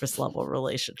a surface level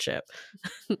relationship?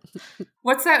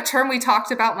 What's that term we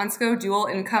talked about months ago? Dual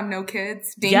income, no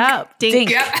kids? Dink? Yeah,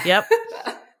 dink. Yep.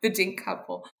 The dink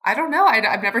couple. I don't know.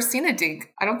 I've never seen a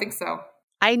dink. I don't think so.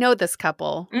 I know this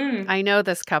couple.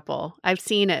 I've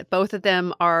seen it. Both of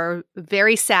them are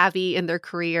very savvy in their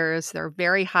careers. They're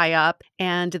very high up,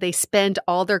 and they spend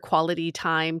all their quality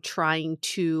time trying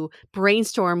to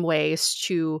brainstorm ways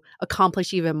to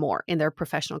accomplish even more in their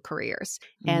professional careers.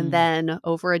 And then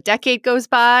over a decade goes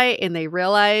by and they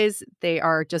realize they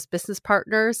are just business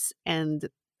partners, and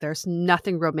there's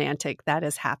nothing romantic that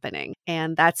is happening.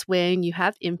 And that's when you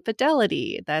have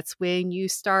infidelity. That's when you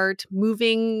start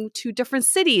moving to different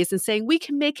cities and saying, we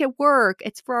can make it work.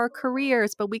 It's for our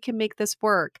careers, but we can make this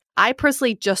work. I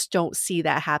personally just don't see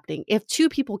that happening. If two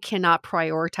people cannot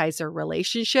prioritize their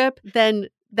relationship, then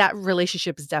that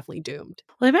relationship is definitely doomed.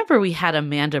 Well, I remember we had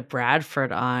Amanda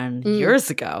Bradford on years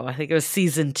ago. I think it was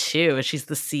season 2. And she's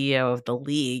the CEO of The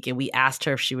League. And we asked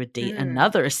her if she would date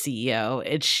another CEO.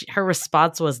 And her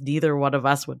response was, neither one of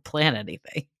us would plan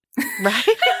anything. Right?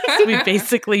 We'd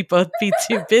basically both be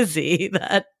too busy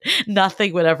that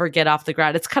nothing would ever get off the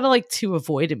ground. It's kind of like two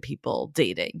avoidant people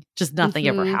dating. Just nothing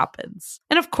ever happens.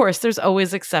 And of course, there's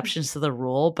always exceptions to the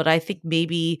rule. But I think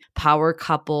maybe power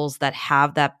couples that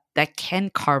have that can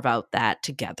carve out that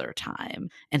together time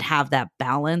and have that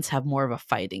balance have more of a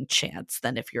fighting chance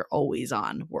than if you're always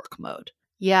on work mode.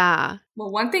 Yeah.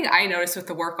 Well, one thing I noticed with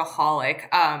the workaholic,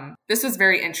 this was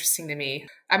very interesting to me.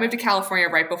 I moved to California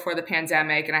right before the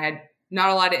pandemic, and I had not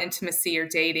a lot of intimacy or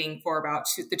dating for about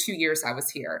the 2 years I was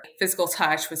here. Physical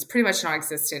touch was pretty much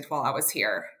non-existent while I was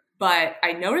here. But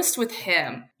I noticed with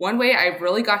him, one way I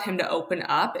really got him to open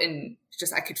up and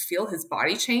just I could feel his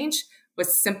body change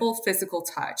was simple physical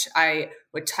touch. I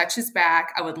would touch his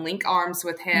back. I would link arms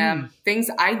with him,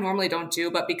 things I normally don't do,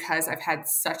 but because I've had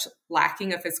such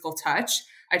lacking of physical touch,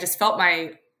 I just felt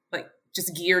my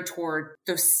just geared toward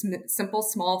those simple,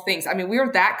 small things. I mean, we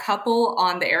were that couple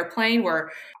on the airplane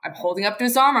where I'm holding up to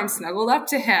his arm, I'm snuggled up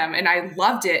to him, and I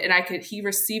loved it. And he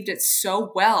received it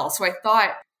so well. So I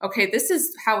thought, okay, this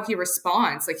is how he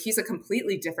responds. Like, he's a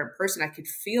completely different person. I could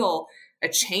feel a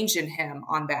change in him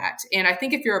on that. And I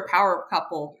think if you're a power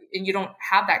couple and you don't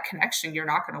have that connection, you're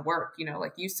not going to work,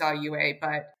 like you saw, UA.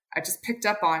 But I just picked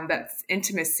up on that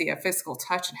intimacy of physical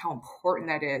touch and how important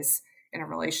that is in a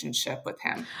relationship with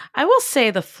him. I will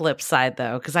say the flip side,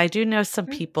 though, because I do know some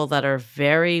people that are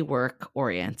very work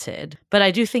oriented, but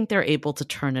I do think they're able to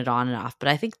turn it on and off. But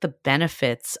I think the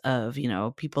benefits of,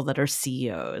 people that are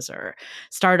CEOs or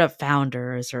startup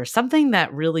founders or something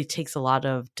that really takes a lot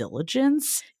of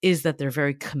diligence is that they're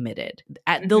very committed.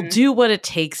 They'll do what it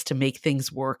takes to make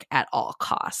things work at all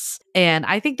costs. And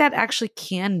I think that actually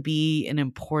can be an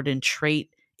important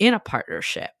trait in a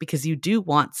partnership, because you do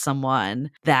want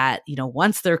someone that, you know,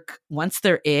 once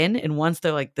they're in and once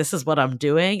they're like, this is what I'm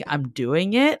doing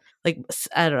it. Like,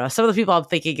 I don't know, some of the people I'm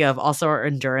thinking of also are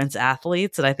endurance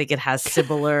athletes, and I think it has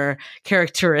similar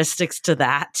characteristics to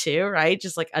that too, right?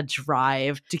 Just like a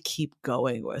drive to keep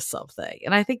going with something.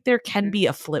 And I think there can be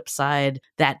a flip side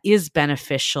that is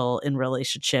beneficial in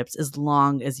relationships as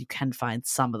long as you can find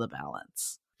some of the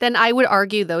balance. Then I would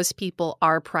argue those people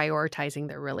are prioritizing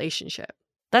their relationship.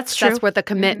 That's true. That's what the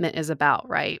commitment is about,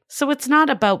 right? So it's not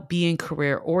about being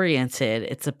career oriented.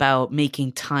 It's about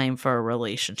making time for a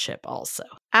relationship also.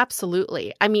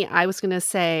 Absolutely. I mean, I was going to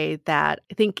say that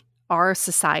I think our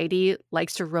society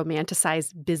likes to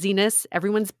romanticize busyness.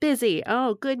 Everyone's busy.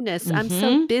 Oh, goodness, I'm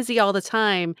so busy all the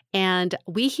time. And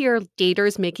we hear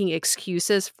daters making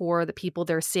excuses for the people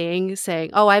they're seeing,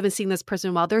 saying, oh, I haven't seen this person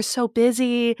in a while. They're so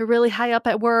busy. They're really high up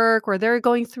at work, or they're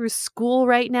going through school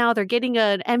right now. They're getting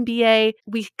an MBA.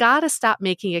 We got to stop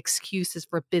making excuses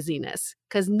for busyness,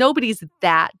 because nobody's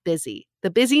that busy. The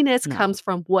busyness comes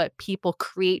from what people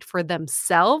create for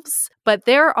themselves, but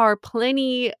there are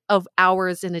plenty of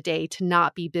hours in a day to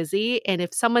not be busy. And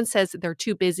if someone says they're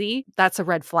too busy, that's a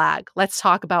red flag. Let's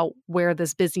talk about where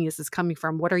this busyness is coming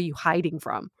from. What are you hiding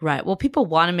from? Right. Well, people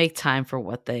want to make time for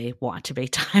what they want to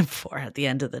make time for at the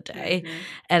end of the day.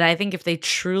 And I think if they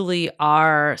truly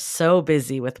are so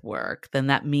busy with work, then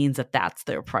that means that that's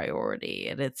their priority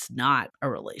and it's not a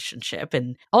relationship.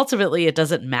 And ultimately, it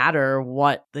doesn't matter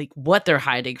what they're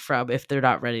hiding from if they're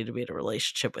not ready to be in a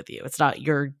relationship with you. It's not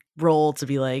your role to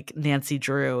be like Nancy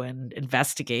Drew and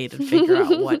investigate and figure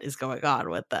out what is going on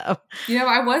with them. You know,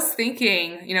 I was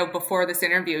thinking, you know, before this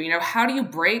interview, you know, how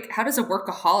does a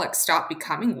workaholic stop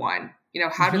becoming one? You know,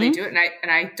 how do they do it? And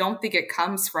I don't think it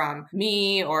comes from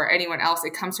me or anyone else.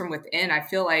 It comes from within. I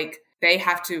feel like they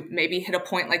have to maybe hit a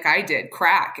point like I did,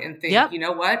 crack, and think, you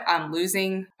know what, I'm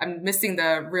missing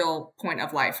the real point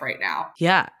of life right now.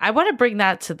 Yeah. I want to bring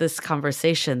that to this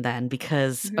conversation then,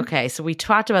 because, okay, so we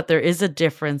talked about there is a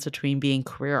difference between being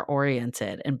career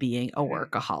oriented and being a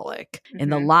workaholic.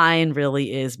 And the line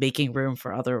really is making room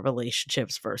for other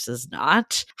relationships versus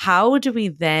not. How do we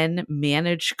then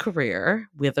manage career,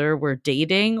 whether we're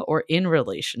dating or in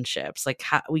relationships? Like,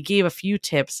 we gave a few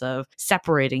tips of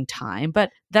separating time, but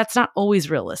that's not always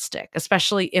realistic,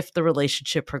 especially if the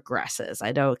relationship progresses.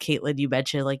 I know, Caitlin, you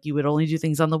mentioned like you would only do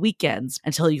things on the weekends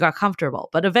until you got comfortable,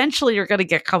 but eventually you're going to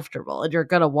get comfortable and you're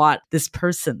going to want this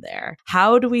person there.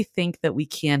 How do we think that we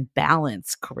can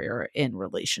balance career in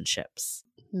relationships?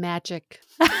 Magic.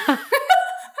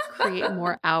 Create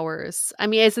more hours. I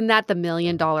mean, isn't that the $1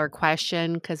 million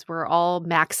question? Because we're all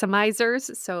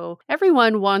maximizers. So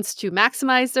everyone wants to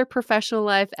maximize their professional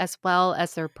life as well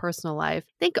as their personal life.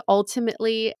 I think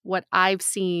ultimately what I've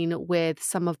seen with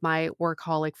some of my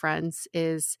workaholic friends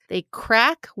is they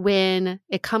crack when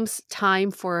it comes time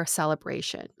for a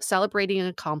celebration, celebrating an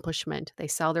accomplishment. They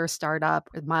sell their startup,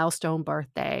 a milestone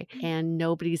birthday, and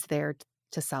nobody's there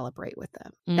to celebrate with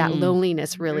them. That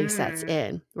loneliness really sets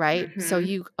in, right? So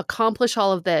you accomplish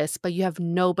all of this, but you have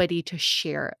nobody to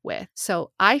share it with.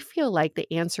 So I feel like the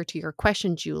answer to your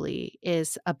question, Julie,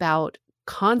 is about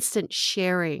constant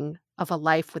sharing of a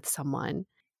life with someone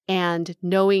and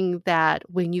knowing that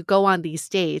when you go on these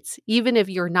dates, even if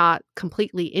you're not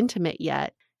completely intimate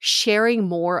yet, sharing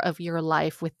more of your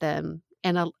life with them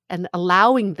and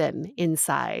allowing them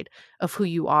inside of who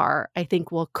you are, I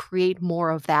think will create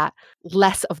more of that,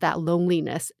 less of that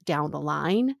loneliness down the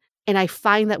line. And I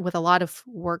find that with a lot of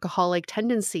workaholic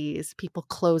tendencies, people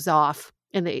close off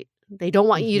and they don't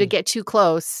want you to get too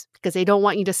close because they don't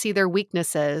want you to see their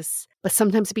weaknesses. But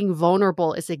sometimes being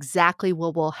vulnerable is exactly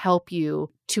what will help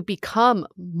you to become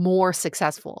more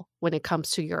successful when it comes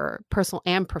to your personal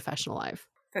and professional life.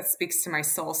 That speaks to my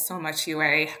soul so much, Yue.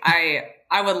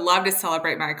 I would love to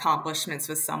celebrate my accomplishments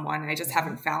with someone. I just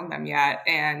haven't found them yet.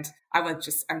 And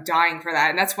I'm dying for that.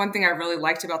 And that's one thing I really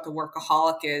liked about the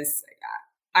workaholic is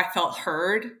I felt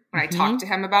heard when I talked to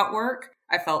him about work.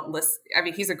 I felt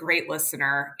he's a great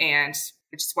listener, and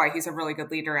which is why he's a really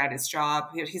good leader at his job.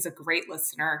 He's a great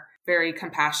listener, very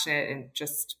compassionate, and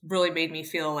just really made me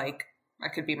feel like I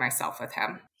could be myself with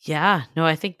him. Yeah, no,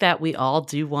 I think that we all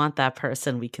do want that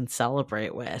person we can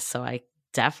celebrate with. So I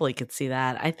definitely could see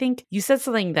that. I think you said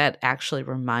something that actually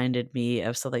reminded me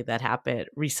of something that happened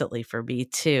recently for me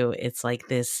too. It's like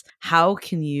this, how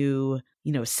can you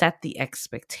set the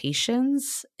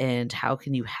expectations and how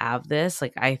can you have this?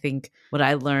 Like, I think what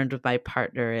I learned with my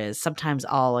partner is sometimes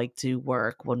I'll like do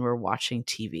work when we're watching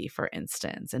TV, for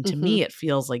instance. And to me, it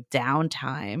feels like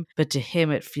downtime, but to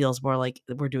him, it feels more like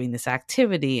we're doing this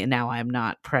activity and now I'm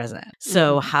not present.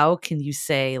 So how can you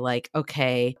say like,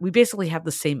 okay, we basically have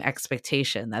the same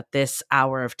expectation that this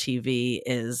hour of TV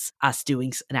is us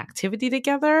doing an activity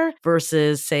together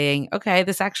versus saying, okay,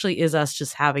 this actually is us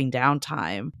just having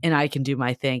downtime and I can do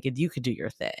my thing and you can do your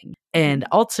thing. And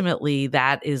ultimately,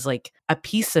 that is like a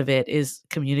piece of it is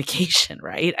communication,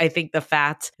 right? I think the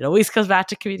fact it always comes back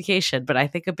to communication, but I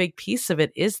think a big piece of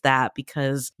it is that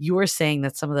because you were saying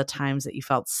that some of the times that you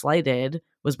felt slighted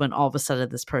was when all of a sudden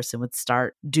this person would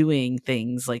start doing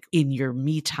things like in your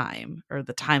me time or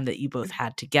the time that you both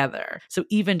had together. So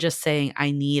even just saying,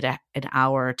 I need an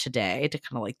hour today to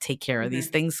kind of like take care of these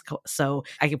things so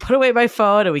I can put away my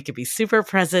phone and we can be super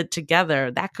present together,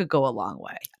 that could go a long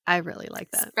way. I really like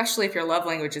that. Especially if your love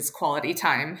language is quality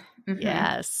time.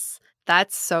 Yes.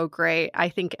 That's so great. I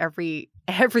think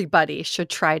everybody should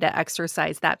try to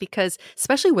exercise that because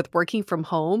especially with working from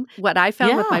home, what I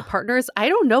found with my partners, I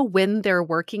don't know when they're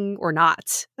working or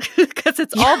not because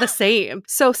it's all the same.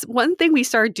 So one thing we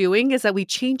started doing is that we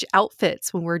change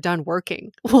outfits when we're done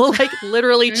working. We'll like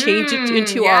literally change it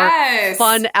into our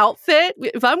fun outfit.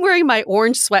 If I'm wearing my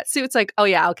orange sweatsuit, it's like, oh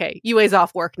yeah, okay, Yue's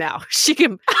off work now. She's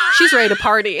ready to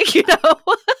party,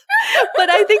 But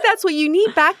I think that's what you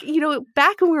need back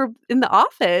when we were in the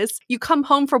office, you come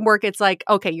home from work, it's like,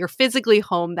 okay, you're physically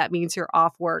home. That means you're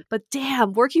off work. But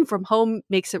damn, working from home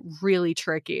makes it really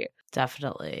tricky.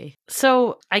 Definitely.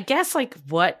 So I guess like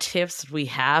what tips we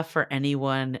have for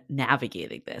anyone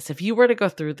navigating this? If you were to go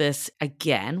through this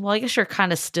again, well, I guess you're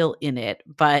kind of still in it,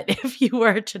 but if you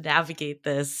were to navigate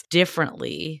this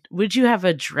differently, would you have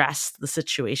addressed the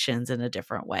situations in a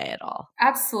different way at all?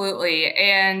 Absolutely.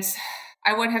 And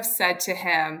I would have said to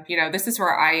him, this is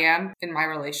where I am in my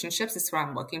relationships. This is what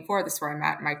I'm looking for. This is where I'm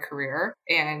at in my career.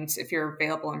 And if you're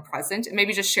available and present, and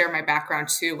maybe just share my background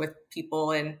too with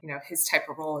people in, his type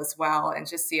of role as well. And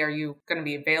just see, are you going to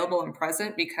be available and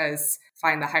present? Because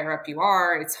find the higher up you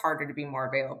are, it's harder to be more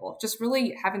available. Just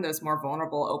really having those more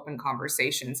vulnerable, open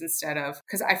conversations instead of,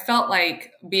 because I felt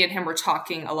like me and him were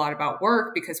talking a lot about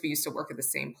work because we used to work at the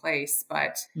same place,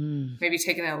 but maybe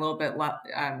taking it a little bit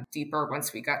deeper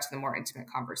once we got to the more intimate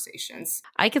conversations.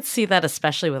 I could see that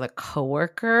especially with a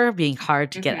coworker being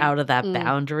hard to get out of that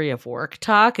boundary of work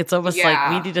talk. It's almost like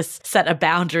we need to set a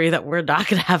boundary that we're not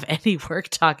going to have any work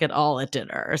talk at all at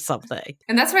dinner or something.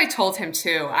 And that's what I told him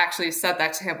too. I actually said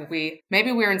that to him.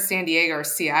 Maybe we were in San Diego or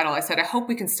Seattle. I said, I hope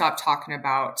we can stop talking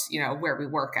about, where we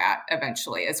work at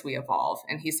eventually as we evolve.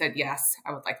 And he said, yes,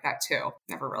 I would like that too.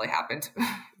 Never really happened.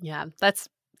 Yeah,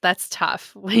 that's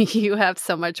tough when you have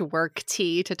so much work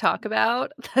tea to talk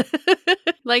about.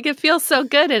 Like it feels so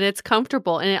good and it's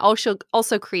comfortable. And it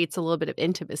also creates a little bit of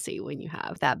intimacy when you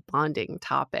have that bonding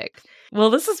topic. Well,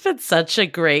 this has been such a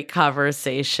great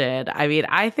conversation. I mean,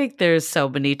 I think there's so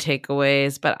many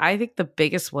takeaways, but I think the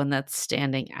biggest one that's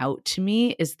standing out to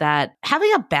me is that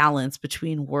having a balance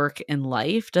between work and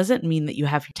life doesn't mean that you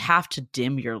have to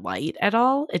dim your light at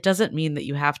all. It doesn't mean that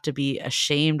you have to be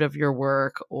ashamed of your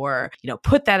work or,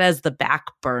 put that as the back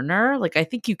burner. Like, I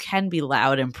think you can be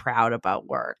loud and proud about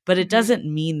work, but it doesn't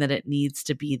mean that it needs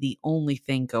to be the only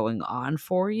thing going on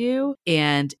for you.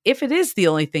 And if it is the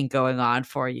only thing going on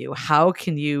for you, how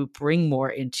can you bring more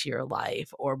into your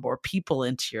life or more people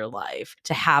into your life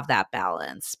to have that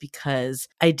balance? Because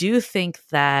I do think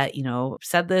that, I've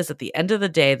said this, at the end of the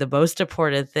day, the most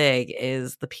important thing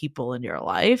is the people in your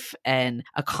life, and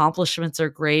accomplishments are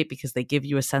great because they give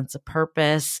you a sense of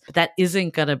purpose. But that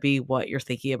isn't going to be what you're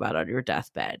thinking about on your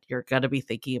deathbed. You're going to be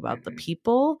thinking about the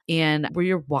people and where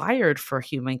you're wired for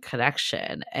human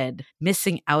connection, and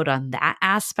missing out on that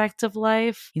aspect of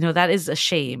life, that is a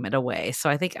shame in a way. So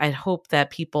I think I'd hope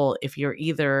that people, if you're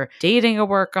either dating a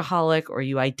workaholic or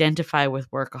you identify with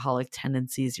workaholic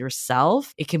tendencies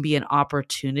yourself, it can be an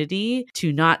opportunity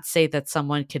to not say that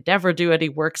someone could never do any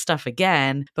work stuff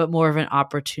again, but more of an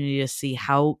opportunity to see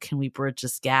how can we bridge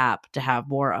this gap to have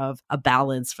more of a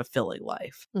balanced, fulfilling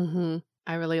life.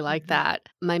 I really like that.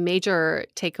 My major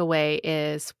takeaway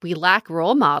is we lack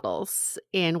role models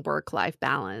in work-life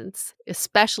balance,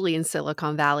 especially in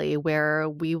Silicon Valley, where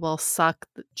we will suck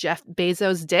Jeff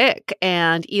Bezos' dick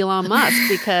and Elon Musk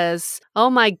because, oh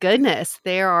my goodness,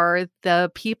 they are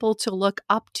the people to look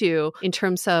up to in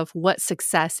terms of what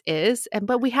success is.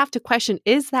 But we have to question,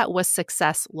 is that what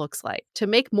success looks like? To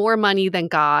make more money than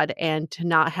God and to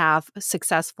not have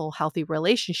successful, healthy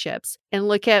relationships, And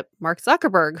look at Mark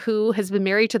Zuckerberg, who has been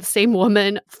married to the same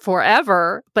woman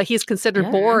forever, but he's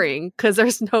considered boring because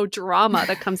there's no drama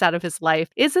that comes out of his life.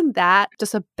 Isn't that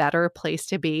just a better place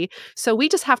to be? So we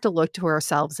just have to look to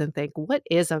ourselves and think, what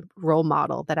is a role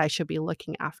model that I should be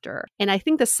looking after? And I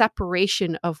think the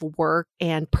separation of work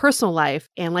and personal life,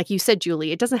 and like you said,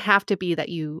 Julie, it doesn't have to be that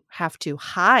you have to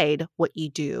hide what you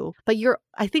do, but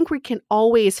I think we can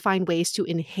always find ways to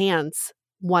enhance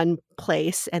one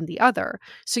place and the other.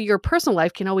 So your personal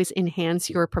life can always enhance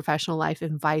your professional life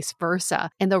and vice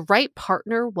versa. And the right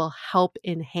partner will help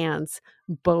enhance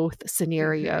both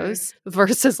scenarios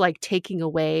versus like taking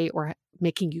away or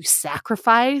making you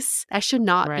sacrifice. That should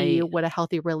not be what a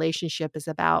healthy relationship is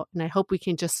about. And I hope we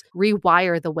can just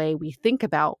rewire the way we think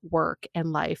about work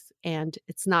and life. And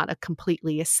it's not a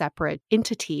completely separate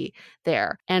entity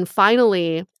there. And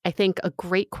finally, I think a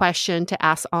great question to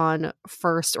ask on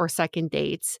first or second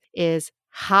dates is,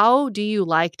 how do you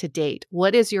like to date?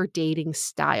 What is your dating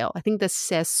style? I think this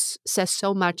says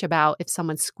so much about if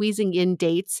someone's squeezing in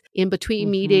dates in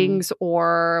between meetings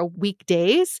or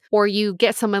weekdays, or you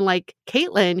get someone like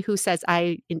Caitlin who says,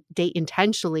 I date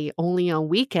intentionally only on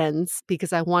weekends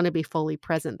because I want to be fully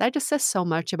present. That just says so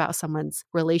much about someone's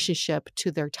relationship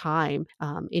to their time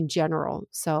in general.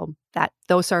 So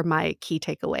those are my key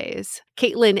takeaways.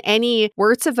 Caitlin, any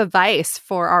words of advice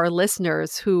for our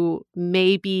listeners who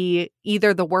may be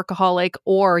either the workaholic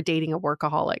or dating a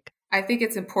workaholic? I think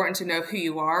it's important to know who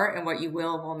you are and what you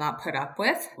will and will not put up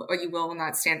with, what you will and will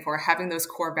not stand for, having those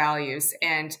core values.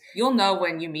 And you'll know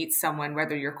when you meet someone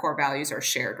whether your core values are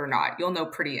shared or not. You'll know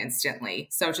pretty instantly.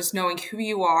 So just knowing who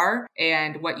you are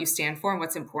and what you stand for and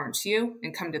what's important to you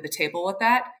and come to the table with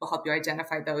that will help you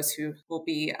identify those who will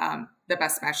be the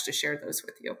best match to share those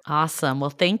with you. Awesome.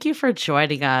 Well, thank you for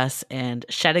joining us and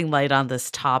shedding light on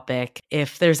this topic.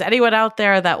 If there's anyone out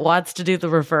there that wants to do the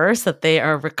reverse, that they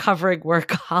are a recovering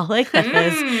workaholic that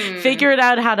has figured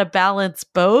out how to balance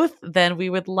both, then we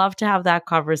would love to have that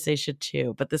conversation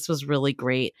too. But this was really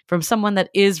great from someone that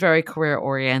is very career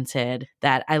oriented,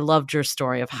 that I loved your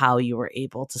story of how you were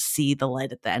able to see the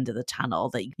light at the end of the tunnel,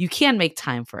 that you can make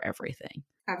time for everything.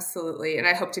 Absolutely. And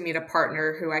I hope to meet a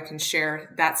partner who I can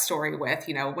share that story with.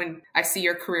 You know, when I see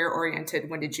you're career oriented,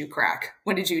 when did you crack?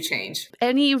 When did you change?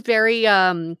 Any very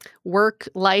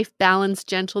work-life balance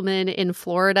gentleman in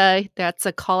Florida, that's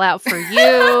a call out for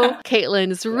you.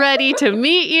 Caitlin's ready to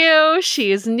meet you.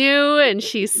 She is new and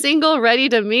she's single, ready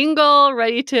to mingle,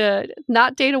 ready to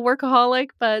not date a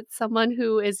workaholic, but someone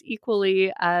who is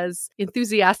equally as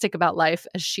enthusiastic about life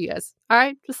as she is. All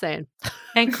right, just saying.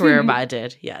 And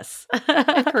career-minded, yes.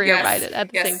 Career-minded at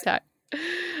the same time.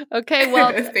 Okay,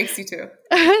 well. Thanks, you too.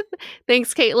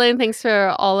 Thanks, Caitlin. Thanks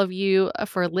for all of you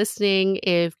for listening.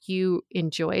 If you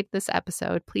enjoyed this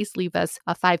episode, please leave us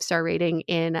a 5-star rating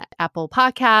in Apple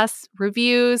Podcasts,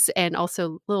 reviews, and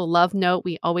also a little love note.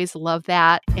 We always love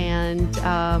that. And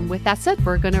with that said,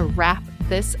 we're going to wrap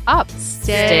this up.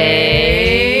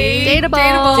 Stay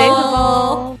dateable.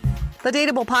 Dateable. The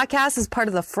Dateable Podcast is part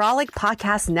of the Frolic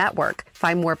Podcast Network.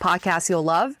 Find more podcasts you'll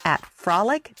love at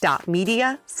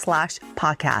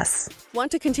frolic.media/podcasts.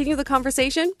 Want to continue the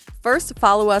conversation? First,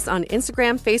 follow us on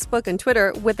Instagram, Facebook, and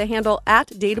Twitter with the handle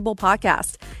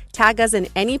 @DateablePodcast. Tag us in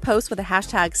any post with the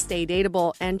hashtag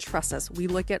StayDateable, and trust us, we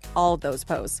look at all of those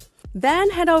posts. Then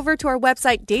head over to our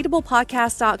website,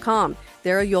 dateablepodcast.com.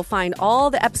 There you'll find all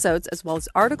the episodes as well as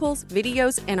articles,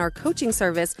 videos, and our coaching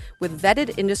service with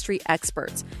vetted industry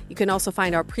experts. You can also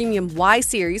find our premium Why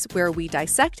series where we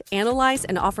dissect, analyze,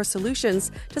 and offer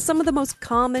solutions to some of the most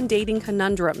common dating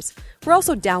conundrums. We're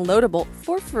also downloadable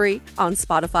for free on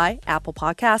Spotify, Apple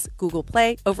Podcasts, Google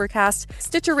Play, Overcast,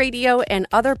 Stitcher Radio, and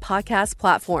other podcast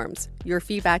platforms. Your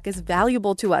feedback is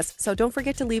valuable to us, so don't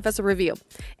forget to leave us a review.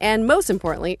 And most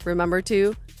importantly, remember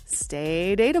to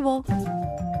stay dateable.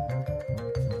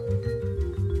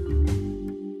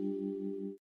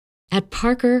 At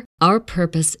Parker, our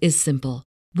purpose is simple.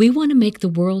 We want to make the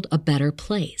world a better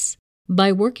place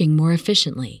by working more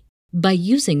efficiently, by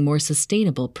using more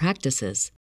sustainable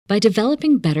practices, by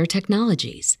developing better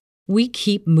technologies. We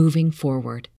keep moving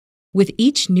forward. With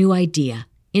each new idea,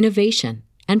 innovation,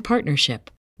 and partnership,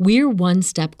 we're one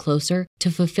step closer to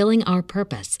fulfilling our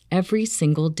purpose every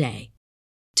single day.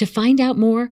 To find out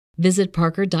more, visit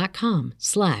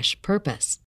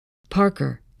parker.com/purpose.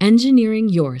 Parker, engineering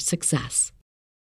your success.